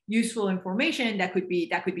 like useful information that could be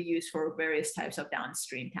used for various types of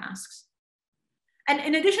downstream tasks. And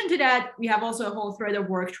in addition to that, we have also a whole thread of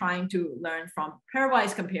work trying to learn from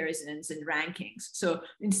pairwise comparisons and rankings. So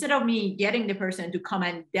instead of me getting the person to come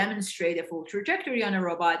and demonstrate a full trajectory on a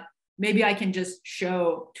robot, maybe I can just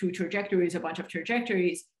show two trajectories, a bunch of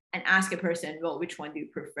trajectories, and ask a person, well, which one do you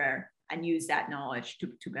prefer? And use that knowledge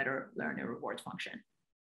to better learn a reward function.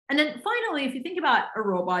 And then finally, if you think about a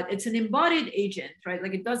robot, it's an embodied agent, right?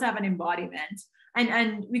 Like it does have an embodiment.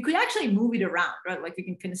 And we could actually move it around, right? Like we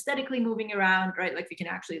can kinesthetically moving around, right? Like we can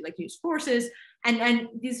actually like use forces. And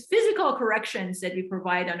these physical corrections that we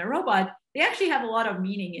provide on a robot, they actually have a lot of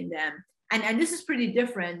meaning in them. And this is pretty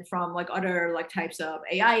different from like other like types of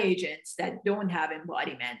AI agents that don't have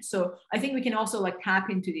embodiment. So I think we can also like tap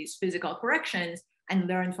into these physical corrections and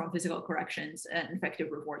learn from physical corrections an effective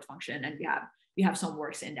reward function. And we have some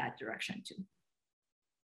works in that direction too.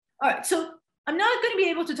 All right, so I'm not going to be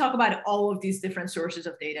able to talk about all of these different sources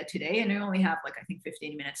of data today, and I only have like, I think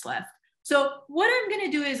 15 minutes left. So what I'm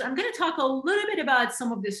going to do is I'm going to talk a little bit about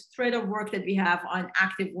some of this thread of work that we have on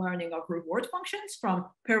active learning of reward functions from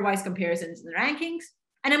pairwise comparisons and rankings.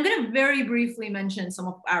 And I'm going to very briefly mention some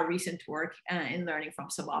of our recent work in learning from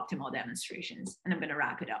suboptimal demonstrations, and I'm going to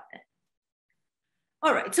wrap it up then.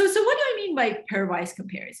 All right, so what do I mean by pairwise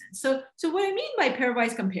comparisons? So what I mean by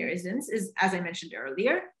pairwise comparisons is, as I mentioned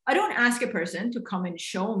earlier, I don't ask a person to come and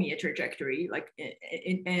show me a trajectory like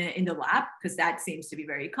in the lab, because that seems to be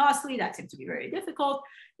very costly, that seems to be very difficult,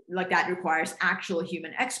 like that requires actual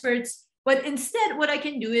human experts. But instead, what I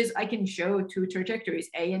can do is I can show two trajectories,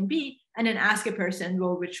 A and B, and then ask a person,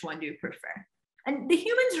 well, which one do you prefer? And the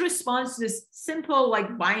human's response to this simple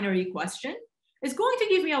like binary question is going to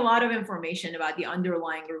give me a lot of information about the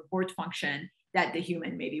underlying reward function that the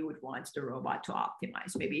human maybe would want the robot to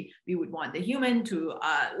optimize. Maybe we would want the human to,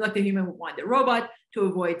 like the human would want the robot to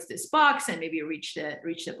avoid this box and maybe reach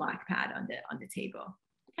the black pad on the table.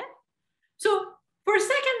 Okay. So for a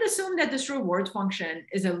second, assume that this reward function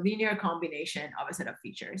is a linear combination of a set of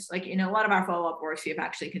features. Like in a lot of our follow-up works, we have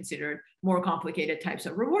actually considered more complicated types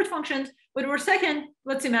of reward functions. But for a second,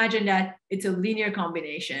 let's imagine that it's a linear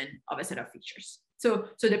combination of a set of features. So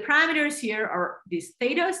the parameters here are these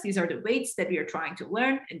thetas. These are the weights that we are trying to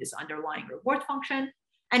learn in this underlying reward function.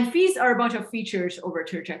 And phis are a bunch of features over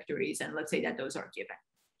trajectories. And let's say that those are given.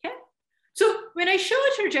 Okay. So when I show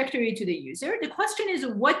a trajectory to the user, the question is,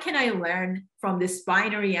 what can I learn from this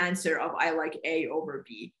binary answer of I like A over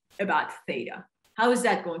B about theta? How is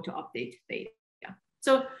that going to update theta?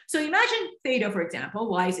 So imagine theta, for example,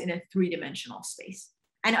 lies in a three-dimensional space.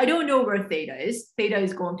 And I don't know where theta is. Theta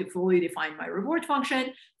is going to fully define my reward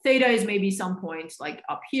function. Theta is maybe some points like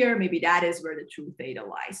up here. Maybe that is where the true theta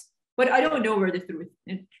lies. But I don't know where the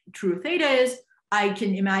true theta is. I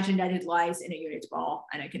can imagine that it lies in a unit ball,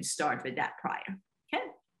 and I can start with that prior. Okay.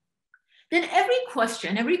 Then every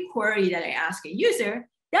question, every query that I ask a user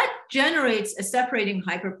that generates a separating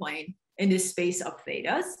hyperplane in this space of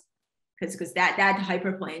thetas, because that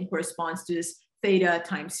hyperplane corresponds to this theta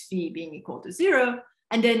times phi being equal to 0.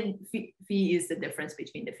 And then phi is the difference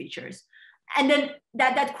between the features. And then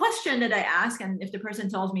that question that I ask, and if the person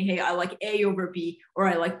tells me, hey, I like A over B, or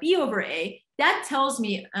I like B over A, that tells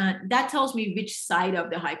me which side of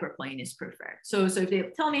the hyperplane is preferred. So if they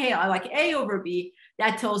tell me, hey, I like A over B,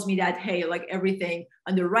 that tells me that, hey, like everything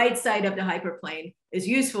on the right side of the hyperplane is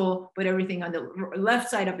useful, but everything on the left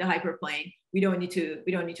side of the hyperplane, we don't need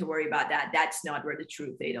to worry about that. That's not where the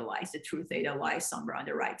true theta lies. The true theta lies somewhere on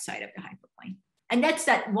the right side of the hyperplane. And that's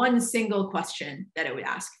that one single question that I would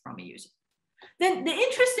ask from a user. Then the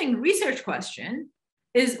interesting research question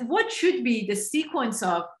is, what should be the sequence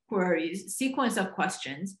of queries, sequence of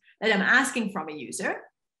questions that I'm asking from a user?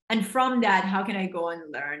 And from that, how can I go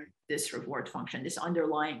and learn this reward function, this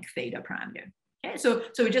underlying theta parameter? Okay, so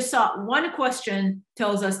we just saw one question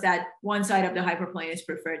tells us that one side of the hyperplane is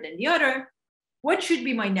preferred than the other. What should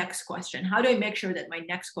be my next question? How do I make sure that my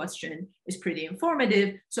next question is pretty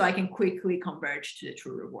informative so I can quickly converge to the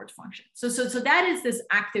true reward function? So that is this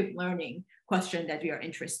active learning question that we are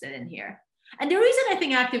interested in here. And the reason I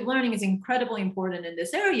think active learning is incredibly important in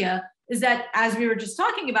this area is that, as we were just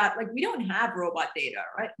talking about, like, we don't have robot data,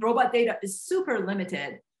 right? Robot data is super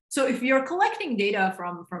limited. So if you're collecting data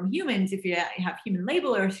from humans, if you have human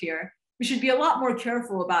labelers here, we should be a lot more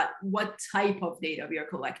careful about what type of data we are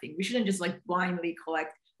collecting. We shouldn't just like blindly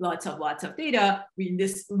collect lots of data in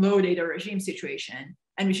this low data regime situation.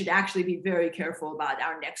 And we should actually be very careful about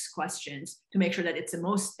our next questions to make sure that it's the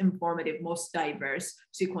most informative, most diverse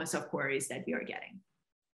sequence of queries that we are getting.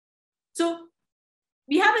 So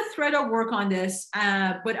we have a thread of work on this,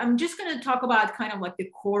 but I'm just going to talk about kind of like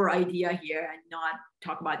the core idea here and not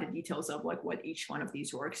talk about the details of like what each one of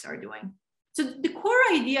these works are doing. So the core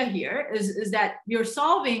idea here is that you're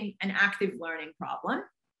solving an active learning problem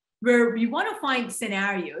where we want to find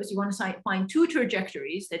scenarios. You want to find two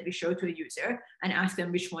trajectories that we show to a user and ask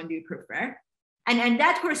them which one do you prefer. And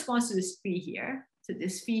that corresponds to this phi here. So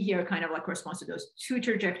this phi here kind of like corresponds to those two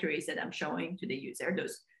trajectories that I'm showing to the user,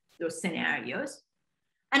 those scenarios.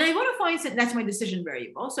 And I want to find, that's my decision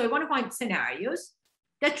variable. So I want to find scenarios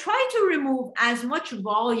that try to remove as much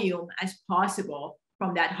volume as possible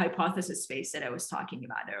from that hypothesis space that I was talking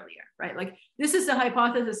about earlier, right? Like this is the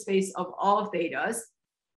hypothesis space of all thetas.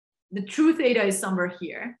 The true theta is somewhere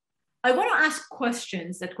here. I want to ask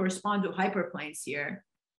questions that correspond to hyperplanes here,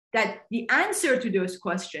 that the answer to those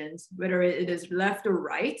questions, whether it is left or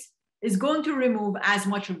right, is going to remove as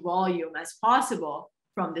much volume as possible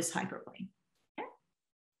from this hyperplane. Okay?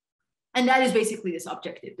 And that is basically this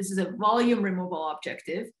objective. This is a volume removal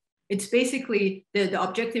objective. It's basically the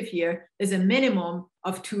objective here is a minimum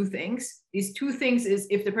of two things. These two things is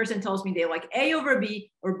if the person tells me they like A over B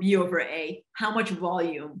or B over A, how much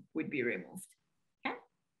volume would be removed. Okay?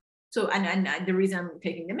 So, and the reason I'm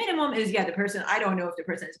taking the minimum is, yeah, the person, I don't know if the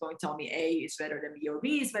person is going to tell me A is better than B or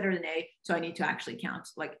B is better than A. So I need to actually count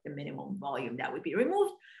like the minimum volume that would be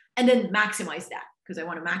removed and then maximize that because I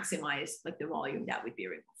want to maximize like the volume that would be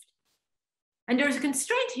removed. And there's a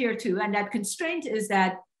constraint here too. And that constraint is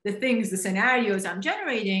that the scenarios I'm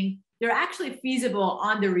generating, they're actually feasible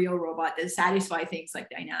on the real robot that satisfy things like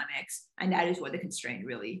dynamics. And that is what the constraint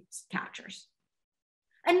really captures.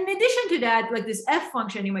 And in addition to that, like this F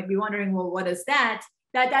function, you might be wondering, well, what is that?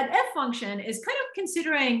 That F function is kind of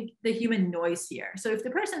considering the human noise here. So if the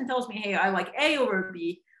person tells me, hey, I like A over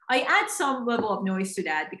B, I add some level of noise to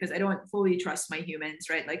that because I don't fully trust my humans,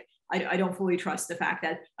 right? Like I don't fully trust the fact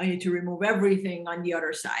that I need to remove everything on the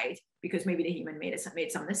other side because maybe the human made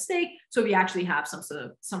some mistake. So we actually have some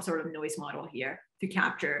sort of noise model here to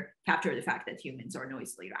capture the fact that humans are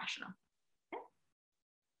noisily rational. Okay.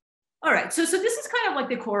 All right, so this is kind of like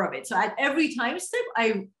the core of it. So at every time step,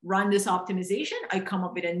 I run this optimization. I come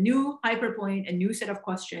up with a new hyperplane, a new set of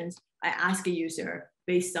questions. I ask a user.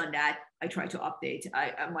 Based on that, I try to update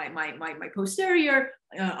my posterior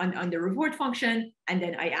on the reward function, and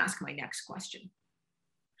then I ask my next question.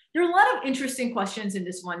 There are a lot of interesting questions in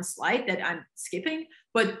this one slide that I'm skipping,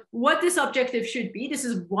 but what this objective should be, this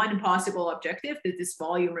is one possible objective, that this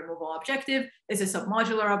volume removal objective is a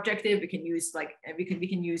submodular objective. We can use we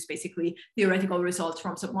can use basically theoretical results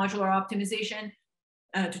from submodular optimization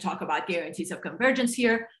to talk about guarantees of convergence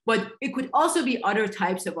here, but it could also be other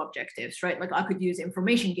types of objectives, right? Like I could use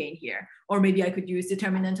information gain here, or maybe I could use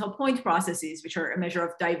determinantal point processes, which are a measure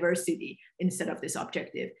of diversity instead of this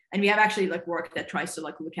objective. And we have actually like work that tries to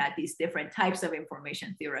like look at these different types of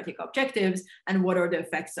information theoretic objectives and what are the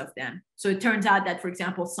effects of them. So it turns out that, for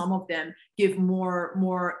example, some of them give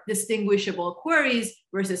more distinguishable queries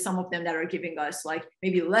versus some of them that are giving us like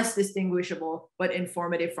maybe less distinguishable, but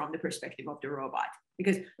informative from the perspective of the robot.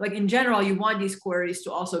 Because like in general, you want these queries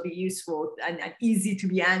to also be useful and easy to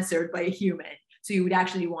be answered by a human. So you would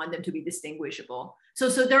actually want them to be distinguishable. So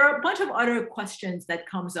there are a bunch of other questions that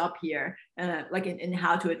comes up here, like in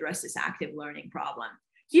how to address this active learning problem.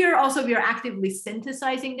 Here also, we are actively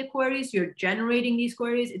synthesizing the queries. You're generating these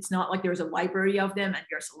queries. It's not like there's a library of them and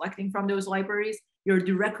you're selecting from those libraries. You're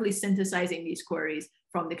directly synthesizing these queries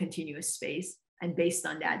from the continuous space. And based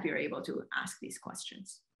on that, we're able to ask these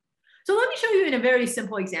questions. So let me show you in a very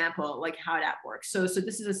simple example, like how that works. So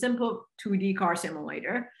this is a simple 2D car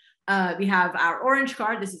simulator. We have our orange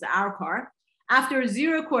car. This is our car. After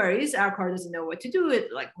 0 queries, our car doesn't know what to do.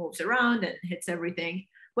 It like moves around and hits everything.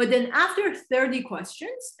 But then after 30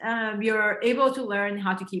 questions, we are able to learn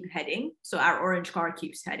how to keep heading. So our orange car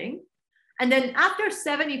keeps heading. And then after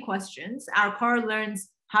 70 questions, our car learns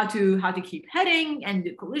how to keep heading and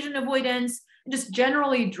do collision avoidance, and just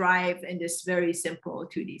generally drive in this very simple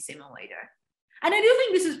 2D simulator. And I do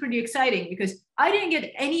think this is pretty exciting because I didn't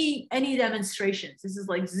get any demonstrations. This is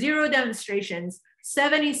like 0 demonstrations,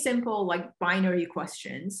 70 simple like binary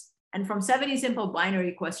questions. And from 70 simple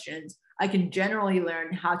binary questions, I can generally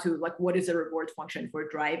learn how to like, what is a reward function for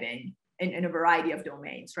driving in a variety of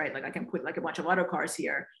domains, right? Like I can put like a bunch of other cars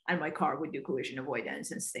here and my car would do collision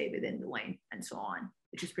avoidance and stay within the lane and so on,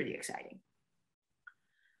 which is pretty exciting.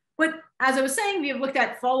 But as I was saying, we have looked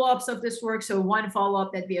at follow-ups of this work. So one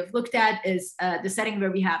follow-up that we have looked at is the setting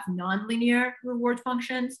where we have nonlinear reward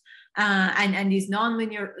functions. And these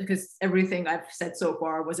nonlinear, because everything I've said so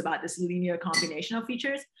far was about this linear combination of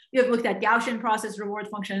features. We have looked at Gaussian process reward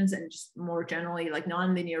functions and just more generally like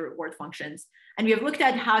nonlinear reward functions. And we have looked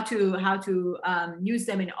at how to use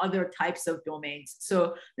them in other types of domains.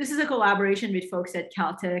 So this is a collaboration with folks at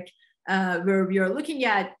Caltech, where we are looking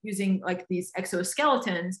at using like these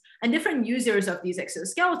exoskeletons, and different users of these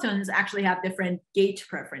exoskeletons actually have different gait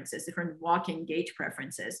preferences, different walking gait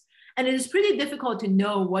preferences. And it is pretty difficult to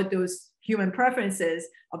know what those human preferences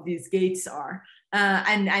of these gaits are.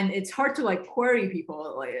 And it's hard to like query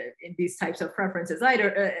people like, in these types of preferences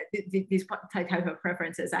either, these type of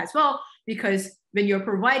preferences as well, because when you're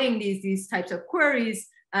providing these types of queries,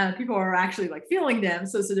 people are actually like feeling them.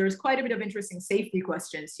 So there's quite a bit of interesting safety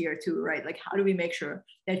questions here too, right? Like how do we make sure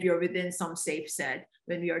that we are within some safe set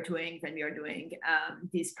when we are doing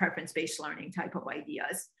these preference-based learning type of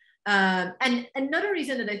ideas. And another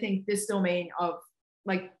reason that I think this domain of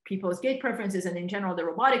like people's gait preferences and in general the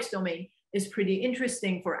robotics domain is pretty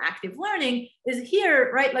interesting for active learning is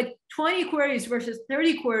here, right? Like 20 queries versus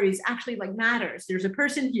 30 queries actually like matters. There's a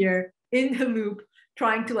person here in the loop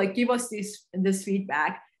trying to like give us this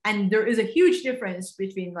feedback. And there is a huge difference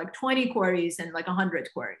between like 20 queries and like 100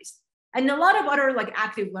 queries. And a lot of other like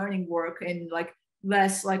active learning work in like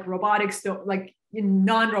less like robotics, like in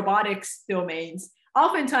non-robotics domains,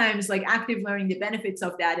 oftentimes like active learning, the benefits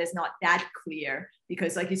of that is not that clear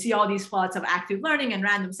because like you see all these plots of active learning and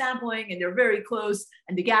random sampling and they're very close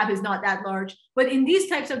and the gap is not that large. But in these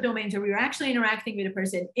types of domains where we're actually interacting with a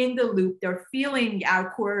person in the loop, they're feeling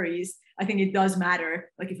our queries. I think it does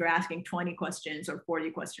matter, like if you're asking 20 questions or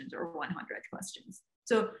 40 questions or 100 questions.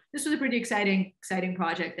 So this was a pretty exciting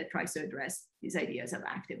project that tries to address these ideas of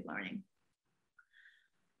active learning.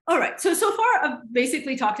 All right, so far I've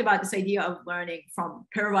basically talked about this idea of learning from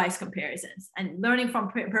pairwise comparisons and learning from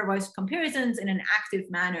pairwise comparisons in an active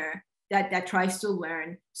manner that tries to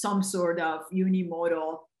learn some sort of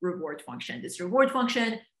unimodal reward function. This reward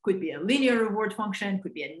function could be a linear reward function,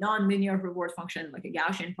 could be a non-linear reward function like a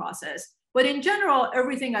Gaussian process. But in general,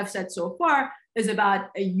 everything I've said so far is about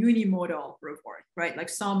a unimodal reward, right? Like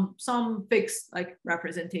some fixed like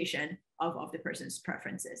representation of the person's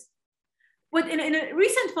preferences. But in a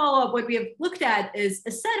recent follow-up, what we have looked at is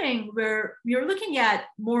a setting where we are looking at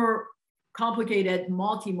more complicated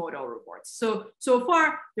multimodal rewards. So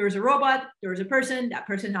far, there's a robot, there's a person, that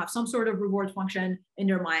person has some sort of reward function in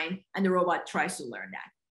their mind, and the robot tries to learn that.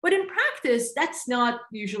 But in practice, that's not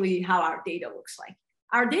usually how our data looks like.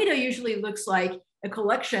 Our data usually looks like a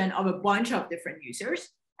collection of a bunch of different users.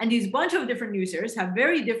 And these bunch of different users have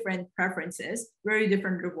very different preferences, very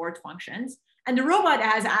different reward functions. And the robot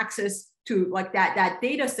has access to like that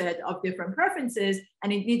data set of different preferences,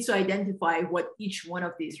 and it needs to identify what each one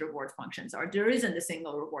of these reward functions are. There isn't a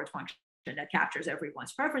single reward function that captures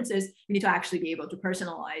everyone's preferences. You need to actually be able to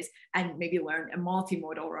personalize and maybe learn a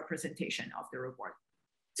multimodal representation of the reward.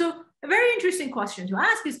 So a very interesting question to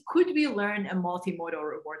ask is, could we learn a multimodal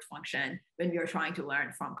reward function when we are trying to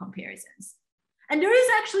learn from comparisons? And there is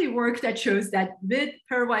actually work that shows that with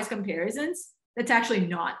pairwise comparisons, that's actually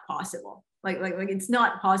not possible. Like it's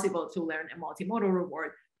not possible to learn a multimodal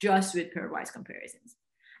reward just with pairwise comparisons.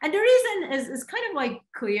 And the reason is kind of like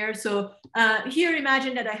clear. So here,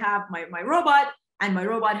 imagine that I have my robot, and my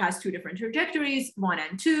robot has two different trajectories, 1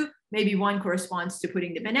 and 2. Maybe 1 corresponds to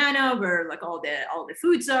putting the banana where like all the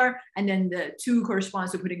foods are, and then the 2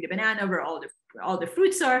 corresponds to putting the banana where all the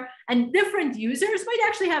fruits are. And different users might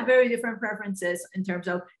actually have very different preferences in terms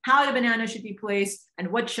of how the banana should be placed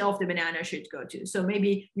and what shelf the banana should go to. So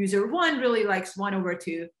maybe user 1 really likes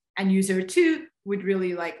 1/2, and user 2 would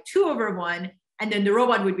really like 2/1. And then the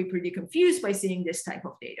robot would be pretty confused by seeing this type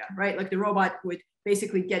of data, right? Like the robot would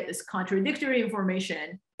basically get this contradictory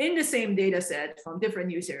information in the same data set from different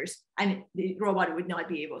users, and the robot would not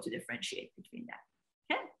be able to differentiate between that,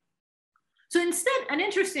 okay? So instead, an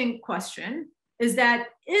interesting question is that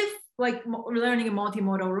if like learning a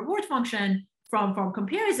multimodal reward function from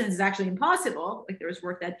comparisons is actually impossible, like there's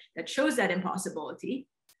work that shows that impossibility,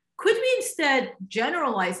 could we instead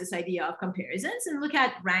generalize this idea of comparisons and look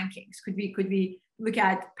at rankings? Could we look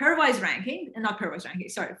at pairwise ranking, and not pairwise ranking,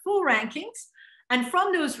 sorry, full rankings, and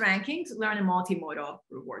from those rankings, learn a multimodal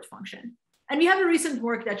reward function? And we have a recent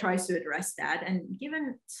work that tries to address that. And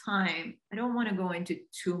given time, I don't want to go into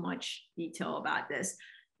too much detail about this,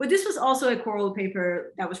 but this was also a Coral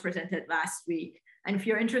paper that was presented last week. And if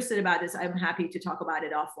you're interested about this, I'm happy to talk about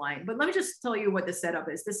it offline. But let me just tell you what the setup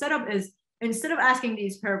is. The setup is, instead of asking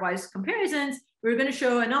these pairwise comparisons, we're going to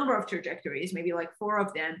show a number of trajectories, maybe like 4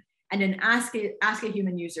 of them, and then ask a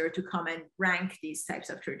human user to come and rank these types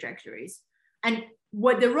of trajectories. And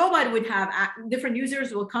what the robot would have, different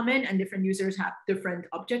users will come in, and different users have different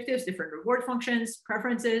objectives, different reward functions,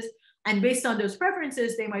 preferences. And based on those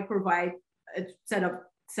preferences, they might provide a set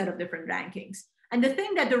of different rankings. And the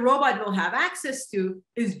thing that the robot will have access to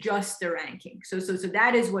is just the ranking. So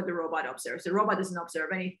that is what the robot observes. The robot doesn't observe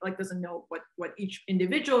any, like doesn't know what each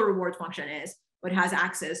individual reward function is, but has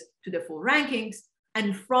access to the full rankings.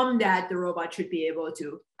 And from that, the robot should be able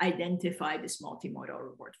to identify this multimodal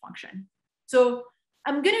reward function. So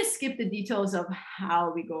I'm going to skip the details of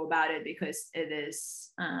how we go about it because it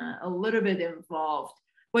is a little bit involved.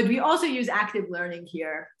 But we also use active learning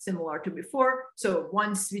here, similar to before. So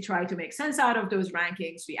once we try to make sense out of those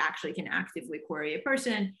rankings, we actually can actively query a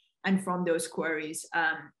person. And from those queries,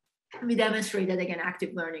 we demonstrate that, again,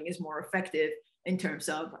 active learning is more effective in terms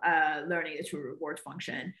of learning the true reward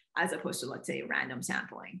function, as opposed to, let's say, random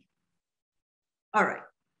sampling. All right.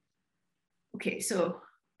 Okay, so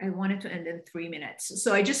I wanted to end in 3 minutes.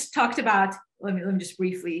 So I just talked about, let me just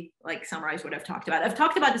briefly like summarize what I've talked about. I've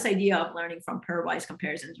talked about this idea of learning from pairwise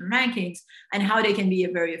comparisons and rankings, and how they can be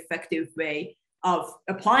a very effective way of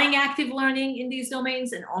applying active learning in these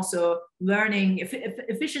domains, and also learning,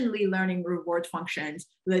 efficiently learning reward functions,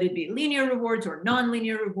 let it be linear rewards or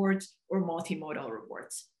non-linear rewards or multimodal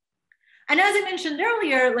rewards. And as I mentioned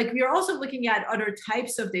earlier, like we are also looking at other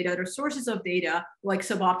types of data, other sources of data, like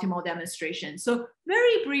suboptimal demonstrations. So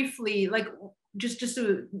very briefly, like just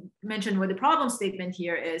to mention what the problem statement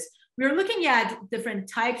here is, we're looking at different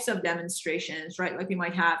types of demonstrations, right? Like we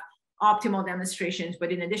might have optimal demonstrations,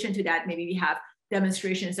 but in addition to that, maybe we have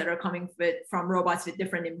demonstrations that are coming from robots with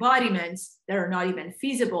different embodiments that are not even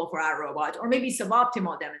feasible for our robot, or maybe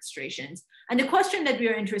suboptimal demonstrations. And the question that we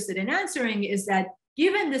are interested in answering is that,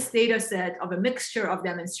 given this data set of a mixture of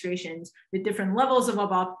demonstrations with different levels of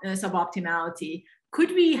suboptimality,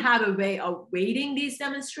 could we have a way of weighting these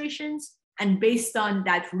demonstrations? And based on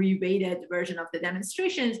that re-weighted version of the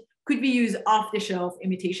demonstrations, could we use off-the-shelf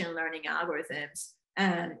imitation learning algorithms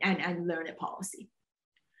and learn a policy?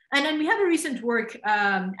 And then we have a recent work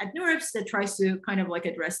at NeurIPS that tries to kind of like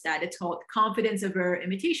address that. It's called confidence-aware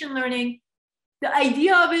imitation learning. The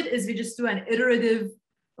idea of it is we just do an iterative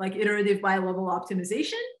bi-level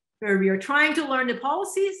optimization, where we are trying to learn the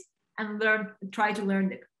policies and try to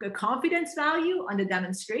learn the confidence value on the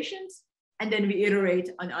demonstrations. And then we iterate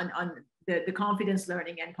on the confidence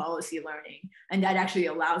learning and policy learning. And that actually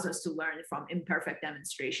allows us to learn from imperfect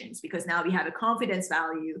demonstrations, because now we have a confidence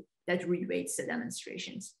value that re-weights the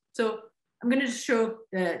demonstrations. So I'm going to just show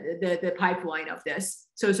the pipeline of this.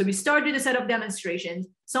 So we start with a set of demonstrations.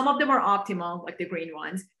 Some of them are optimal, like the green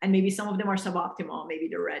ones, and maybe some of them are suboptimal, maybe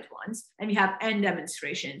the red ones. And we have n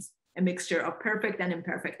demonstrations, a mixture of perfect and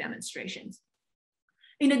imperfect demonstrations.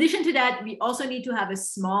 In addition to that, we also need to have a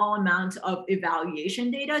small amount of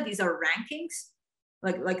evaluation data. These are rankings,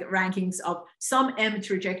 like rankings of some m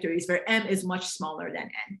trajectories where m is much smaller than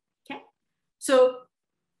n, okay? So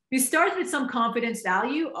we start with some confidence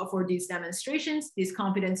value for these demonstrations. These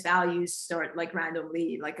confidence values start like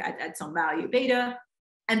randomly, like at some value beta.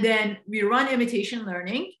 And then we run imitation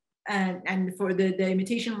learning. and for the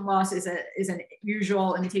imitation loss is an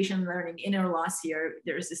usual imitation learning inner loss here.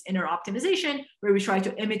 There's this inner optimization where we try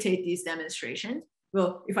to imitate these demonstrations.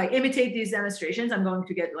 Well, if I imitate these demonstrations, I'm going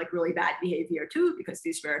to get like really bad behavior too, because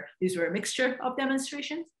these were a mixture of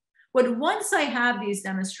demonstrations. But once I have these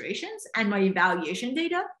demonstrations and my evaluation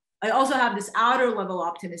data, I also have this outer level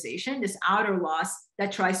optimization, this outer loss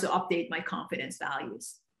that tries to update my confidence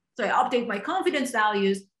values. So I update my confidence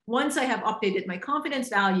values. Once I have updated my confidence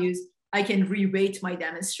values, I can re-weight my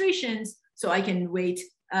demonstrations. So I can weight,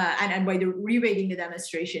 and by the re-weighting the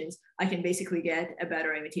demonstrations, I can basically get a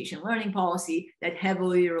better imitation learning policy that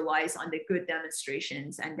heavily relies on the good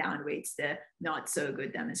demonstrations and downweights the not so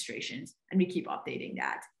good demonstrations. And we keep updating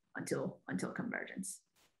that until convergence.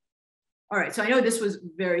 All right, so I know this was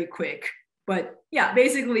very quick, but yeah,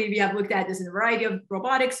 basically we have looked at this in a variety of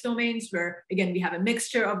robotics domains where, again, we have a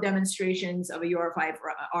mixture of demonstrations of a UR5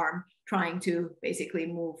 arm trying to basically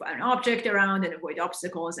move an object around and avoid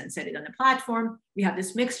obstacles and set it on a platform. We have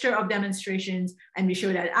this mixture of demonstrations, and we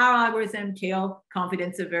show that our algorithm, Kale,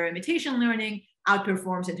 confidence of their imitation learning,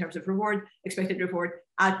 outperforms in terms of reward, expected reward,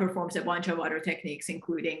 outperforms a bunch of other techniques,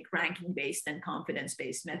 including ranking-based and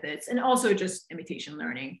confidence-based methods, and also just imitation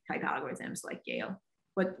learning type algorithms like Gale.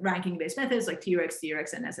 But ranking-based methods like T-Rex,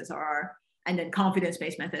 T-Rex, and SSRR, and then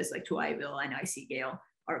confidence-based methods like 2I-Will and IC-Gale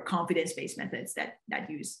are confidence-based methods that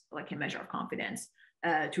use like a measure of confidence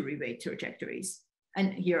to reweight trajectories.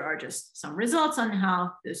 And here are just some results on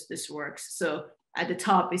how this works. So at the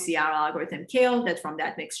top, we see our algorithm Kale, that from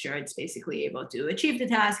that mixture, it's basically able to achieve the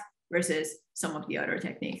task versus some of the other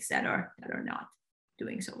techniques that are not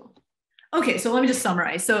doing so well. Okay, so let me just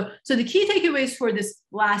summarize. So the key takeaways for this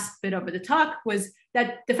last bit of the talk was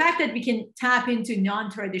that the fact that we can tap into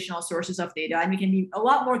non-traditional sources of data, and we can be a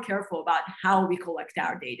lot more careful about how we collect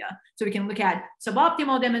our data. So we can look at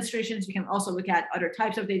suboptimal demonstrations. We can also look at other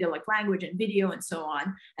types of data like language and video and so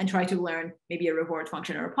on, and try to learn maybe a reward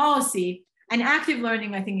function or a policy. And active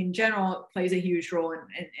learning, I think in general, plays a huge role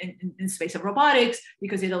in the space of robotics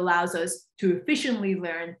because it allows us to efficiently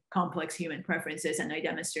learn complex human preferences. And I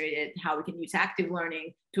demonstrated how we can use active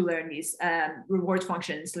learning to learn these reward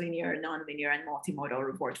functions, linear, nonlinear, and multimodal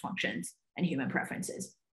reward functions and human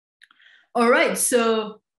preferences. All right,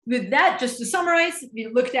 so with that, just to summarize, we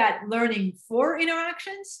looked at learning for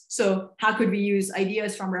interactions. So how could we use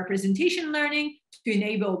ideas from representation learning to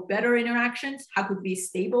enable better interactions? How could we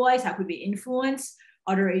stabilize? How could we influence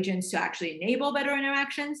other agents to actually enable better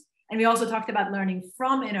interactions? And we also talked about learning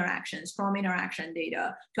from interactions, from interaction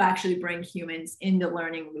data to actually bring humans in the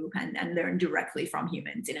learning loop and learn directly from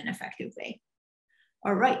humans in an effective way.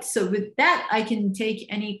 All right, so with that, I can take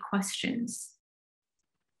any questions.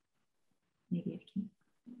 Maybe I can.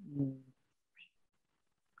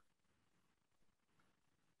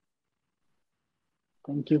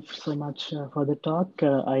 Thank you so much for the talk.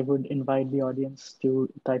 I would invite the audience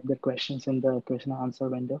to type their questions in the question and answer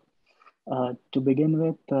window. To begin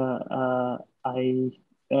with, I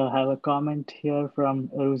have a comment here from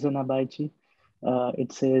Ruzana Baichi.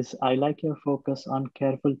 It says, I like your focus on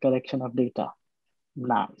careful collection of data.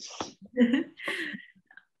 Nice.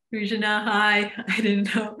 Ruzana, hi. I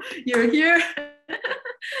didn't know you're here.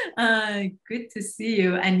 Good to see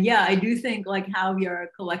you. And yeah, I do think like how we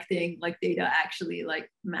are collecting like data actually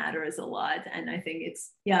like matters a lot. And I think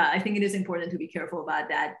I think it is important to be careful about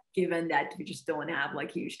that, given that we just don't have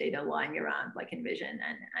like huge data lying around like in vision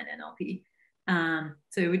and NLP.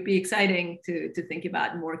 So it would be exciting to think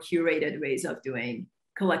about more curated ways of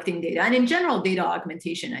collecting data. And in general, data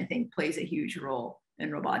augmentation, I think, plays a huge role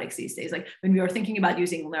in robotics these days. Like when we are thinking about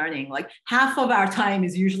using learning, like half of our time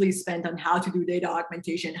is usually spent on how to do data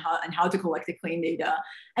augmentation and how to collect the clean data.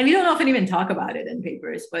 And we don't often even talk about it in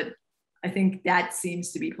papers, but I think that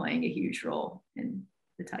seems to be playing a huge role in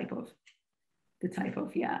the type of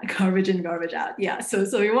garbage in, garbage out. Yeah, so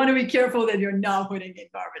we want to be careful that you're not putting in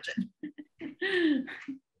garbage in.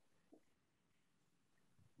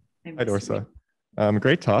 Hi, Dorsa.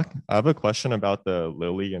 Great talk. I have a question about the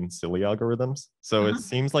Lilly and Silly algorithms. So it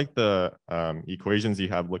seems like the equations you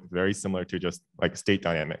have look very similar to just like state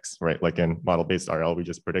dynamics, right? Like in model-based RL, we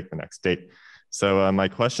just predict the next state. So my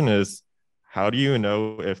question is, how do you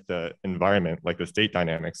know if the environment, like the state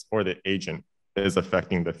dynamics or the agent, is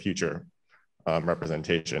affecting the future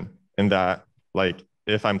representation? In that, like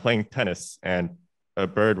if I'm playing tennis and a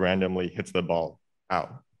bird randomly hits the ball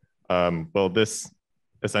out, will this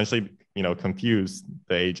essentially confuse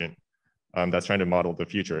the agent that's trying to model the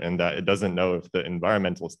future, and that it doesn't know if the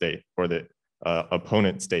environmental state or the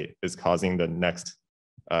opponent state is causing the next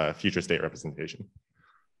future state representation?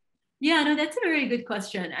 Yeah, no, that's a very good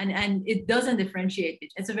question. And it doesn't differentiate.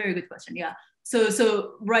 It's a very good question. Yeah.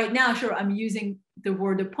 So right now, sure, I'm using the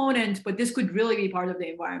word opponent, but this could really be part of the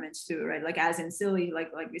environments too, right? Like as in silly,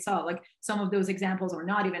 like we saw, like some of those examples are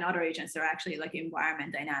not even other agents, they're actually like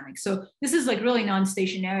environment dynamics. So this is like really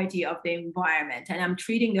non-stationarity of the environment. And I'm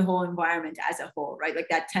treating the whole environment as a whole, right? Like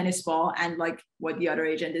that tennis ball and like what the other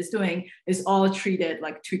agent is doing is all treated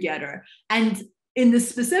like together. And in the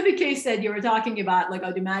specific case that you were talking about, like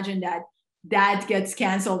I'd imagine that gets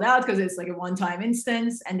canceled out because it's like a one-time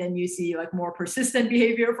instance, and then you see like more persistent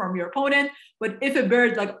behavior from your opponent. But if a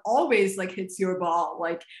bird like always like hits your ball,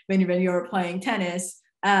 like when you're playing tennis,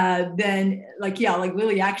 then like yeah, like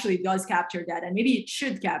Lily actually does capture that, and maybe it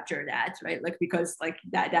should capture that, right? Like because like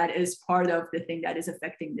that is part of the thing that is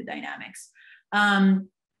affecting the dynamics.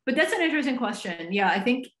 But that's an interesting question. Yeah, I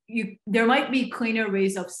think there might be cleaner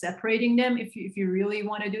ways of separating them if you really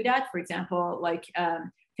want to do that. For example, like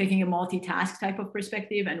taking a multitask type of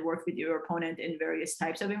perspective and work with your opponent in various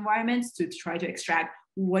types of environments to try to extract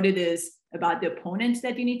what it is about the opponent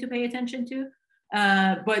that you need to pay attention to.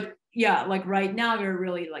 But yeah, like right now, we're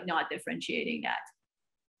really like not differentiating that.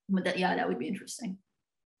 But that would be interesting.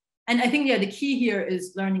 And I think, yeah, the key here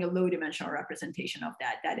is learning a low dimensional representation of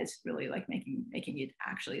that. That is really like making it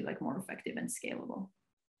actually like more effective and scalable.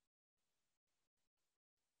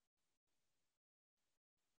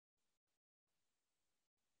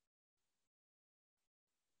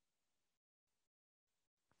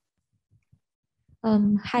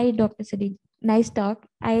 Hi, Dr. Sadigh. Nice talk.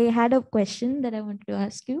 I had a question that I wanted to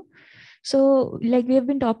ask you. So, like we have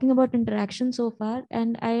been talking about interaction so far,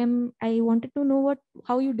 and I wanted to know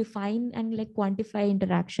how you define and like quantify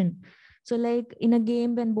interaction. So, like in a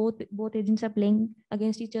game when both agents are playing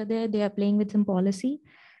against each other, they are playing with some policy.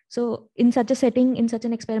 So, in such a setting, in such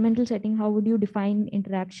an experimental setting, how would you define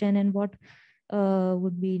interaction, and what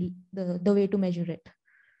would be the way to measure it?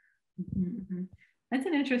 Mm-hmm. That's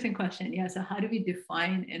an interesting question. Yeah. So how do we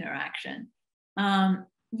define interaction?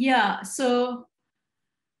 Yeah. So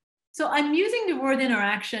I'm using the word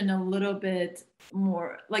interaction a little bit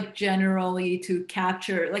more like generally to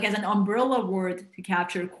capture, like as an umbrella word to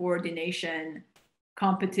capture coordination,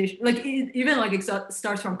 competition, like even like it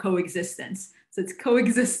starts from coexistence. So it's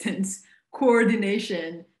coexistence,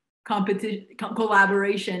 coordination, competition,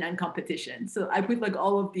 collaboration, and competition. So I put like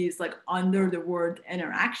all of these like under the word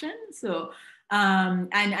interaction. So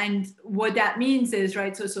and what that means is,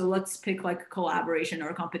 right, so let's pick like collaboration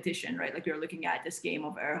or competition, right? Like we're looking at this game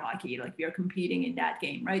of air hockey, like we are competing in that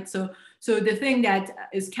game, right? So the thing that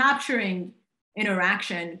is capturing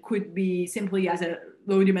interaction could be simply as a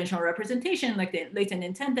low dimensional representation, like the latent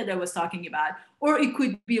intent that I was talking about, or it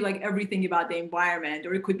could be like everything about the environment,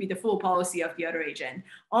 or it could be the full policy of the other agent.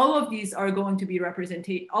 All of these are going to be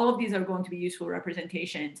useful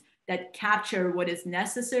representations that capture what is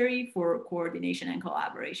necessary for coordination and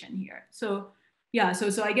collaboration here. So yeah,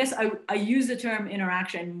 so I guess I use the term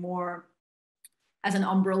interaction more as an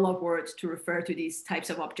umbrella word to refer to these types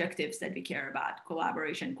of objectives that we care about: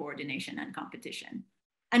 collaboration, coordination, and competition.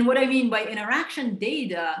 And what I mean by interaction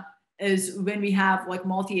data is when we have like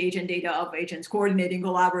multi-agent data of agents coordinating,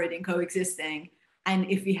 collaborating, coexisting. And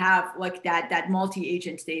if we have like that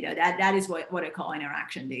multi-agent data, that is what I call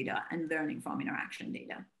interaction data and learning from interaction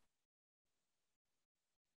data.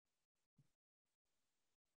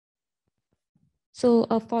 So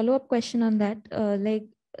a follow-up question on that,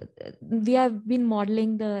 we have been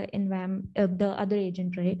modeling the environment, the other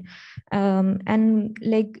agent, right? And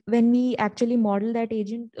like when we actually model that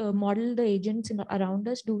agent, model the agents around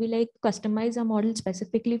us, do we like customize a model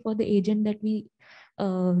specifically for the agent that we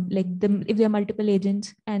if there are multiple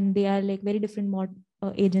agents and they are like very different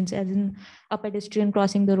agents, as in a pedestrian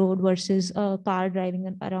crossing the road versus a car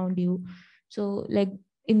driving around you? So like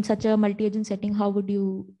in such a multi-agent setting, how would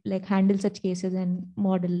you like handle such cases and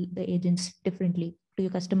model the agents differently? Do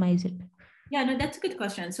you customize it? Yeah, no, that's a good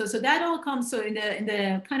question. So that all comes, so in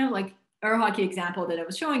the kind of like air hockey example that I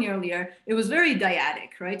was showing earlier, it was very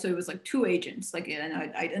dyadic, right? So it was like two agents, like, and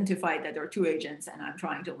I identified that there are two agents, and I'm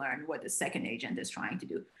trying to learn what the second agent is trying to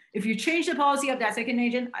do. If you change the policy of that second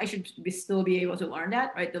agent, I should still be able to learn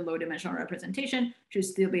that, right? The low dimensional representation should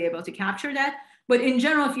still be able to capture that. But in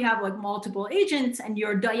general, if you have like multiple agents and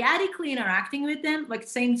you're dyadically interacting with them, like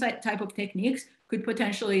same type of techniques could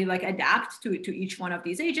potentially like adapt to each one of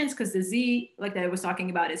these agents, because the Z, like that I was talking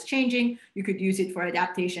about, is changing. You could use it for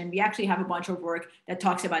adaptation. We actually have a bunch of work that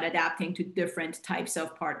talks about adapting to different types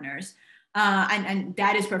of partners. And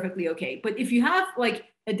that is perfectly okay. But if you have like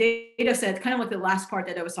a data set, kind of like the last part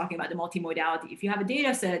that I was talking about, the multimodality. If you have a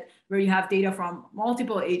data set where you have data from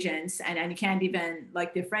multiple agents and you can't even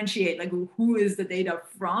like differentiate like who is the data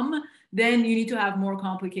from, then you need to have more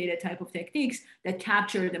complicated type of techniques that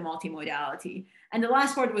capture the multimodality. And the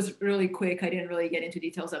last part was really quick. I didn't really get into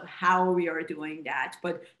details of how we are doing that,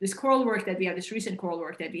 but this coral work that we have, this recent coral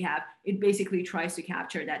work that we have, it basically tries to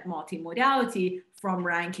capture that multimodality from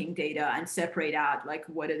ranking data and separate out like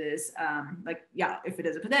what it is, like, yeah, if it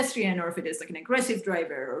is a pedestrian or if it is like an aggressive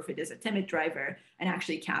driver or if it is a timid driver, and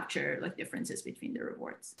actually capture like differences between the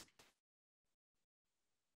rewards.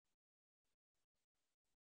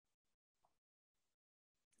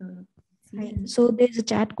 So there's a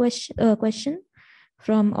chat question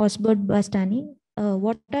from Osbert Bastani.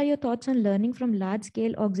 What are your thoughts on learning from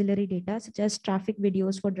large-scale auxiliary data, such as traffic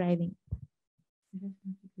videos for driving? Videos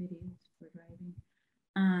for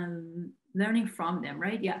driving. Learning from them,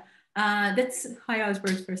 right? Yeah. That's hi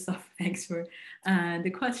Osbert. First off, thanks for the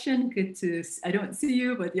question. Good to, I don't see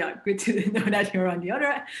you, but yeah, good to know that you're on the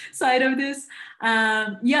other side of this.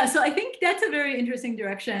 Yeah, so I think that's a very interesting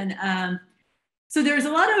direction. So there's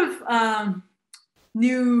a lot of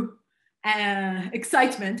new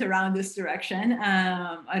excitement around this direction.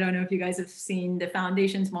 I don't know if you guys have seen the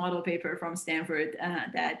Foundations model paper from Stanford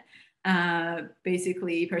that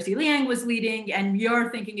basically Percy Liang was leading, and we are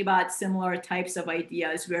thinking about similar types of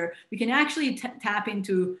ideas where we can actually tap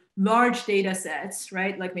into large data sets,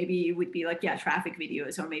 right? Like maybe it would be like, yeah, traffic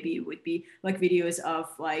videos, or maybe it would be like videos of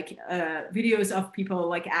like videos of people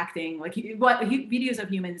like acting, like videos of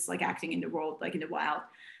humans like acting in the world, like in the wild,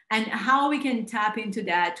 and how we can tap into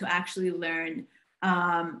that to actually learn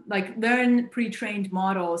learn pre-trained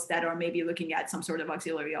models that are maybe looking at some sort of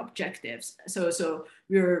auxiliary objectives. So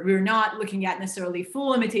we're not looking at necessarily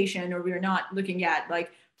full imitation, or we're not looking at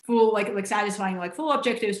like full like satisfying like full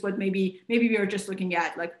objectives, but maybe we are just looking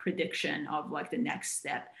at like prediction of like the next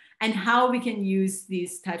step, and how we can use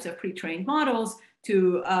these types of pre-trained models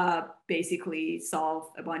to basically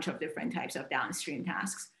solve a bunch of different types of downstream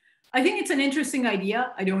tasks. I think it's an interesting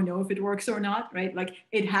idea. I don't know if it works or not, right? Like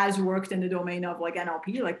it has worked in the domain of like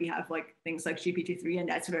NLP, like we have like things like GPT-3, and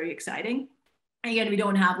that's very exciting. And again, we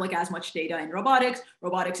don't have like as much data in robotics.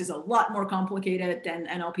 Robotics is a lot more complicated than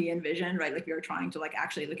NLP and vision, right? Like we're trying to like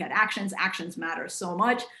actually look at actions. Actions matter so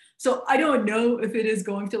much. So I don't know if it is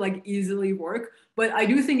going to like easily work, but I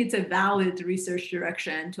do think it's a valid research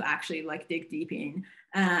direction to actually like dig deep in.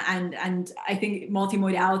 And I think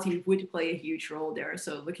multimodality would play a huge role there.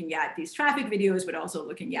 So looking at these traffic videos, but also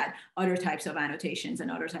looking at other types of annotations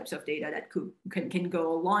and other types of data that can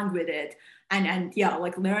go along with it. And yeah,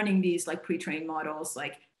 like learning these like pre-trained models,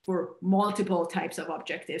 like for multiple types of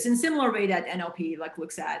objectives in similar way that NLP like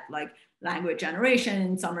looks at like language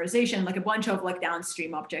generation, summarization, like a bunch of like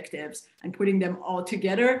downstream objectives, and putting them all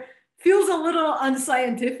together feels a little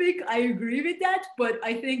unscientific. I agree with that, but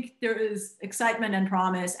I think there is excitement and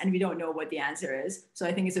promise, and we don't know what the answer is. So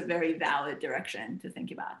I think it's a very valid direction to think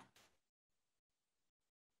about.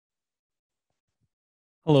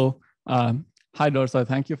 Hello. Hi, Dorsa.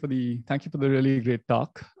 Thank you for the really great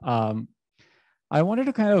talk. I wanted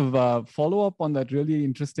to kind of follow up on that really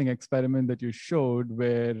interesting experiment that you showed,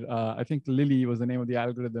 where I think Lily was the name of the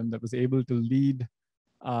algorithm that was able to lead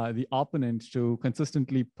the opponent to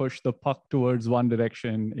consistently push the puck towards one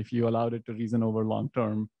direction if you allowed it to reason over long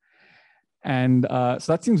term. And so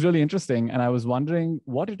that seems really interesting. And I was wondering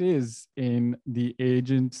what it is in the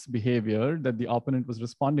agent's behavior that the opponent was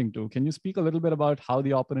responding to. Can you speak a little bit about how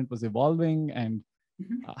the opponent was evolving and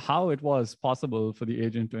how it was possible for the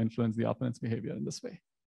agent to influence the opponent's behavior in this way?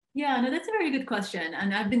 Yeah, no, that's a very good question.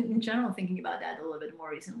 And I've been in general thinking about that a little bit more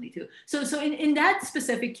recently too. So in that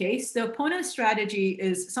specific case, the opponent's strategy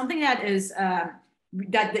is something that is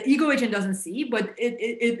that the ego agent doesn't see, but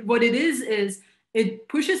what it is it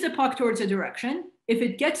pushes the puck towards a direction. If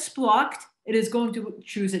it gets blocked, it is going to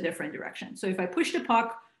choose a different direction. So if I push the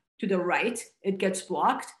puck to the right, it gets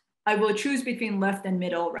blocked. I will choose between left and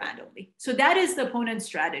middle randomly. So that is the opponent's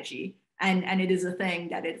strategy. And it is a thing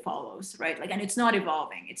that it follows, right? Like, and it's not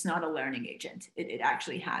evolving. It's not a learning agent. It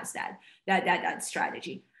actually has that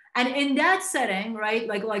strategy. And in that setting, right,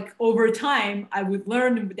 like over time, I would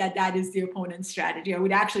learn that is the opponent's strategy. I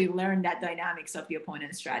would actually learn that dynamics of the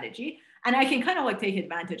opponent's strategy. And I can kind of like take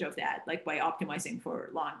advantage of that, like by optimizing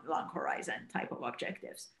for long horizon type of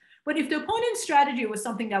objectives. But if the opponent's strategy was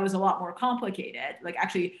something that was a lot more complicated, like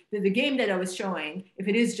actually the game that I was showing, if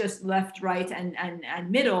it is just left, right,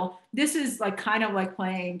 and middle, this is like kind of like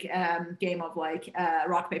playing a game of like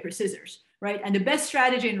rock, paper, scissors, right? And the best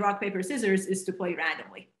strategy in rock, paper, scissors is to play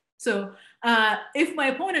randomly. So if my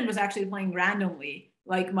opponent was actually playing randomly,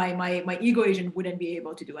 like my ego agent wouldn't be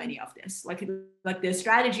able to do any of this. Like the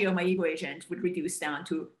strategy of my ego agent would reduce down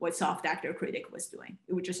to what soft actor critic was doing.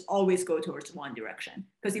 It would just always go towards one direction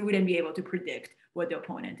because it wouldn't be able to predict what the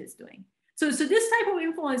opponent is doing. So this type of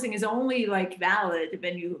influencing is only like valid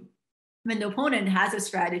when the opponent has a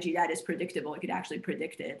strategy that is predictable. You could actually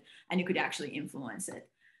predict it and you could actually influence it.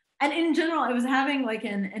 And in general, I was having like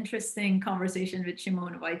an interesting conversation with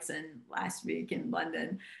Shimon Weizen last week in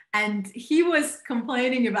London. And he was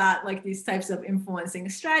complaining about like these types of influencing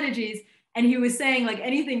strategies. And he was saying like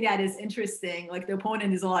anything that is interesting, like the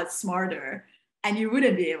opponent is a lot smarter and you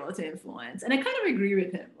wouldn't be able to influence. And I kind of agree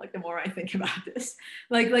with him, like the more I think about this.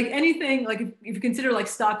 Like anything, like if you consider like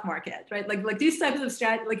stock market, right? Like these types of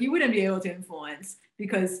strategies, like you wouldn't be able to influence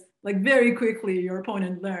because like very quickly your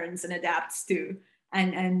opponent learns and adapts to.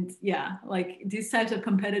 And yeah, like these types of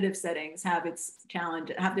competitive settings have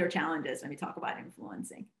their challenges when we talk about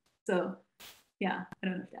influencing. So yeah, I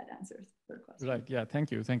don't know if that answers your question. Right, yeah, thank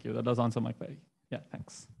you. That does answer my query. Yeah,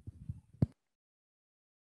 thanks.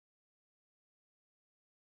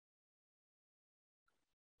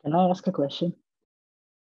 Can I ask a question?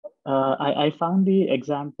 I found the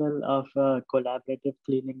example of collaborative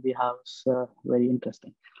cleaning the house very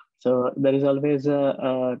interesting. So there is always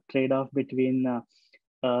a trade-off between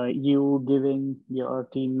you giving your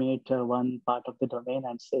teammate one part of the domain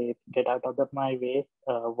and say, get out of my way,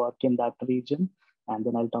 work in that region, and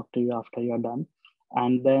then I'll talk to you after you're done.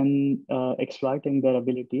 And then exploiting their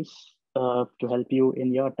abilities to help you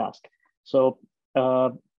in your task. So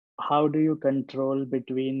how do you control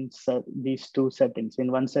between these two settings?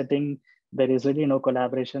 In one setting, there is really no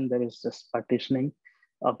collaboration, there is just partitioning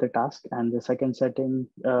of the task. And the second setting,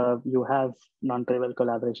 you have non-trivial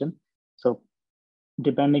collaboration. So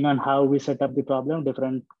depending on how we set up the problem,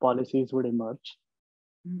 different policies would emerge.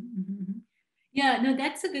 Mm-hmm. Yeah, no,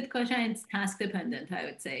 that's a good question. It's task dependent, I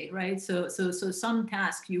would say, right? So some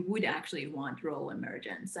tasks you would actually want role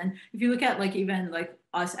emergence. And if you look at like even like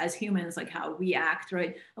us as humans, like how we act,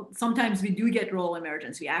 right? Sometimes we do get role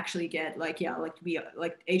emergence. We actually get like, yeah,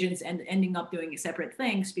 like agents ending up doing separate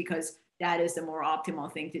things because that is the more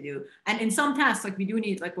optimal thing to do. And in some tasks, like we do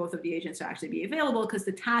need like both of the agents to actually be available because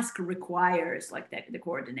the task requires like the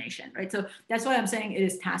coordination, right? So that's why I'm saying it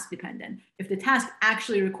is task dependent. If the task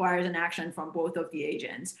actually requires an action from both of the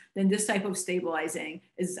agents, then this type of stabilizing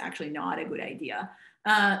is actually not a good idea.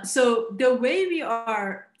 So the way we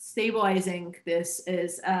are stabilizing this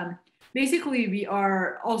is basically we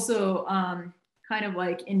are also kind of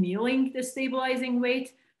like annealing the stabilizing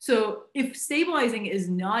weight. So if stabilizing is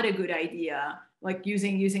not a good idea, like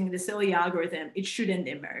using the Sadigh algorithm, it shouldn't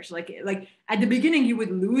emerge. Like at the beginning, you would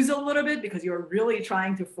lose a little bit because you're really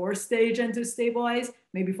trying to force the agent to stabilize,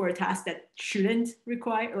 maybe for a task that shouldn't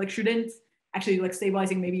actually like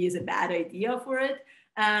stabilizing maybe is a bad idea for it.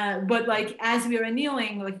 But like as we are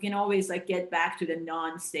annealing, like you can always like get back to the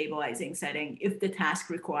non-stabilizing setting if the task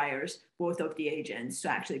requires both of the agents to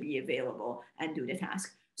actually be available and do the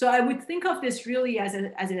task. So I would think of this really as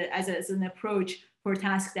an approach for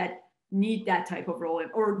tasks that need that type of role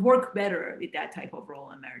or work better with that type of role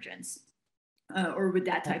emergence or with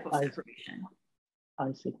that type of separation.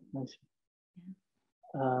 I see.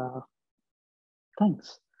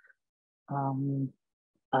 Thanks.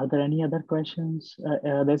 Are there any other questions?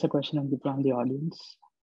 There's a question from the audience.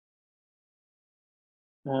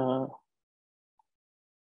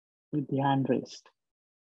 With the hand raised.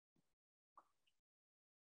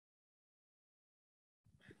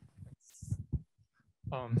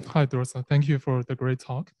 Hi, Dorsa. Thank you for the great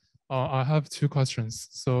talk. I have two questions.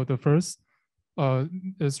 So the first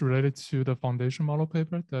is related to the foundation model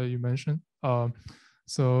paper that you mentioned.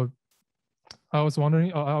 So I was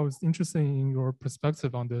wondering, I was interested in your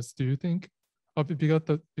perspective on this. Do you think,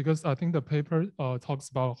 because I think the paper talks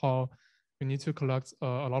about how we need to collect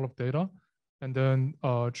a lot of data and then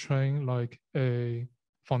train like a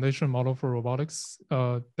foundation model for robotics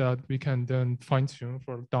that we can then fine tune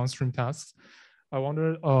for downstream tasks. I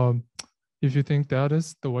wonder if you think that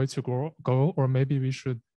is the way to go, or maybe we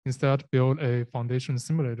should instead build a foundation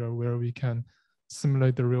simulator where we can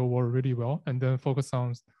simulate the real world really well and then focus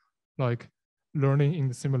on like learning in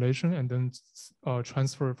the simulation and then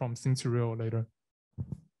transfer from sim to real later.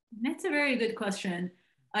 That's a very good question.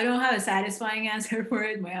 I don't have a satisfying answer for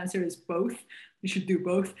it. My answer is both. We should do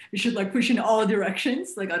both. We should like push in all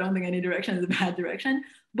directions. Like I don't think any direction is a bad direction.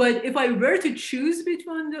 But if I were to choose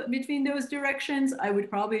between those directions, I would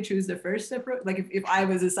probably choose the first approach. Like if I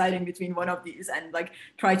was deciding between one of these and like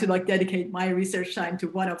try to like dedicate my research time to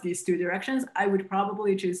one of these two directions, I would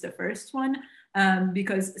probably choose the first one.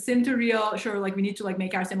 because sim to real, sure, like we need to like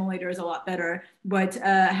make our simulators a lot better, but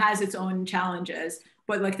has its own challenges.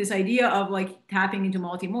 But like this idea of like tapping into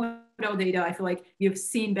multimodal data, I feel like you've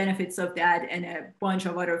seen benefits of that in a bunch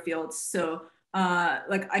of other fields. So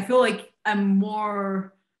like I feel like I'm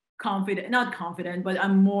more confident, not confident, but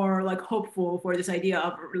I'm more like hopeful for this idea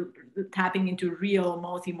of tapping into real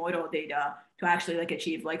multimodal data to actually like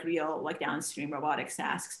achieve like real like downstream robotics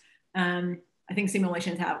tasks. I think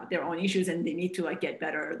simulations have their own issues and they need to like get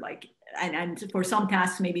better, like and for some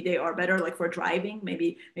tasks maybe they are better, like for driving,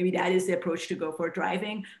 maybe that is the approach to go for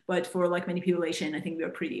driving, but for like manipulation I think we're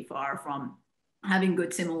pretty far from having good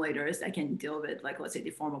simulators that can deal with like, let's say,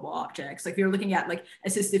 deformable objects. Like if you're looking at like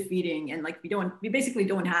assistive feeding and like we basically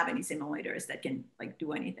don't have any simulators that can like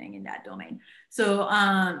do anything in that domain. So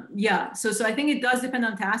yeah, so I think it does depend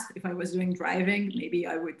on task. If I was doing driving, maybe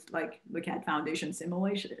I would like look at foundation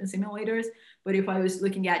simulators. But if I was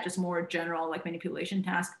looking at just more general like manipulation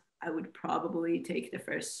tasks, I would probably take the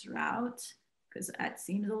first route because that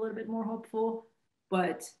seems a little bit more hopeful,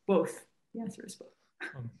 but both, the answer is both.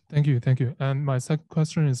 Thank you. And my second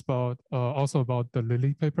question is about also about the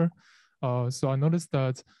Lily paper. So I noticed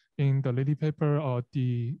that in the Lily paper,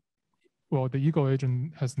 the ego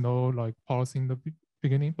agent has no like policy in the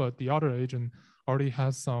beginning, but the other agent already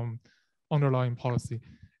has some underlying policy,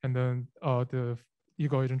 and then the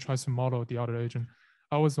ego agent tries to model the other agent.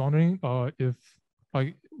 I was wondering if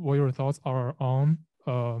like what your thoughts are on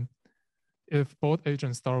if both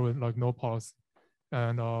agents start with like no policy.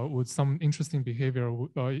 And would some interesting behavior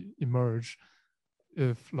emerge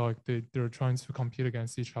if like they're trying to compete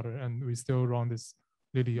against each other and we still run this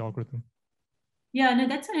Lily algorithm? Yeah, no,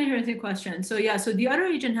 that's an interesting question. So yeah, so the other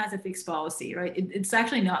agent has a fixed policy, right? It's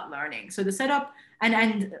actually not learning. So the setup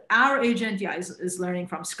and our agent, yeah, is learning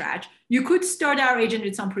from scratch. You could start our agent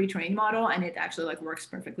with some pre-trained model and it actually like works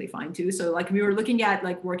perfectly fine too. So like we were looking at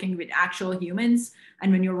like working with actual humans,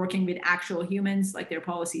 and when you're working with actual humans, like their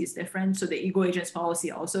policy is different. So the ego agent's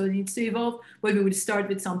policy also needs to evolve, but we would start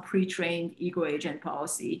with some pre-trained ego agent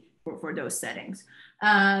policy for those settings.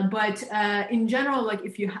 But in general, like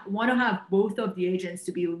if you want to have both of the agents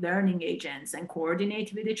to be learning agents and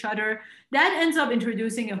coordinate with each other, that ends up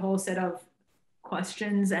introducing a whole set of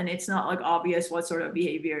questions, and it's not like obvious what sort of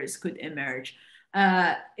behaviors could emerge.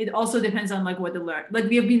 It also depends on like what the like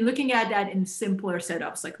we have been looking at that in simpler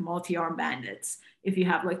setups like multi-arm bandits. If you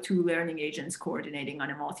have like two learning agents coordinating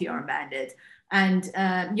on a multi-arm bandit. And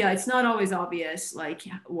yeah, it's not always obvious like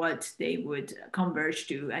what they would converge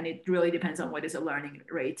to. And it really depends on what is the learning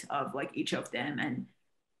rate of like each of them. And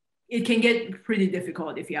it can get pretty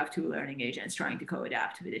difficult if you have two learning agents trying to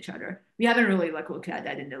co-adapt with each other. We haven't really like looked at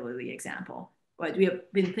that in the Lily example, but we have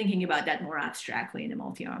been thinking about that more abstractly in a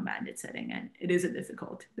multi-arm bandit setting. And it is a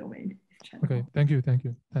difficult domain. Okay, thank you.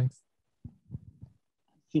 Thanks.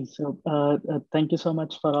 So thank you so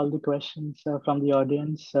much for all the questions from the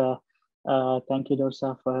audience. Thank you,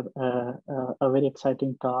 Dorsa, for a very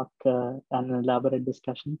exciting talk and an elaborate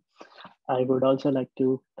discussion. I would also like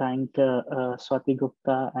to thank Swati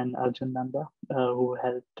Gupta and Arjun Nanda who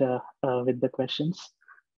helped with the questions.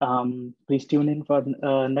 Please tune in for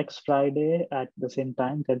next Friday at the same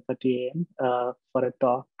time, 10:30 a.m. For a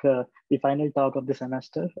talk, the final talk of the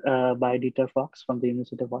semester by Dieter Fox from the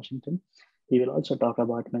University of Washington. He will also talk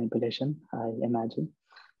about manipulation, I imagine.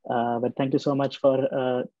 But thank you so much for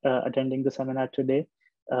attending the seminar today.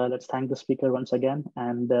 Let's thank the speaker once again,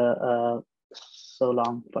 and so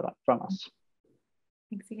long from us.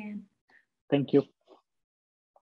 Thanks again. Thank you.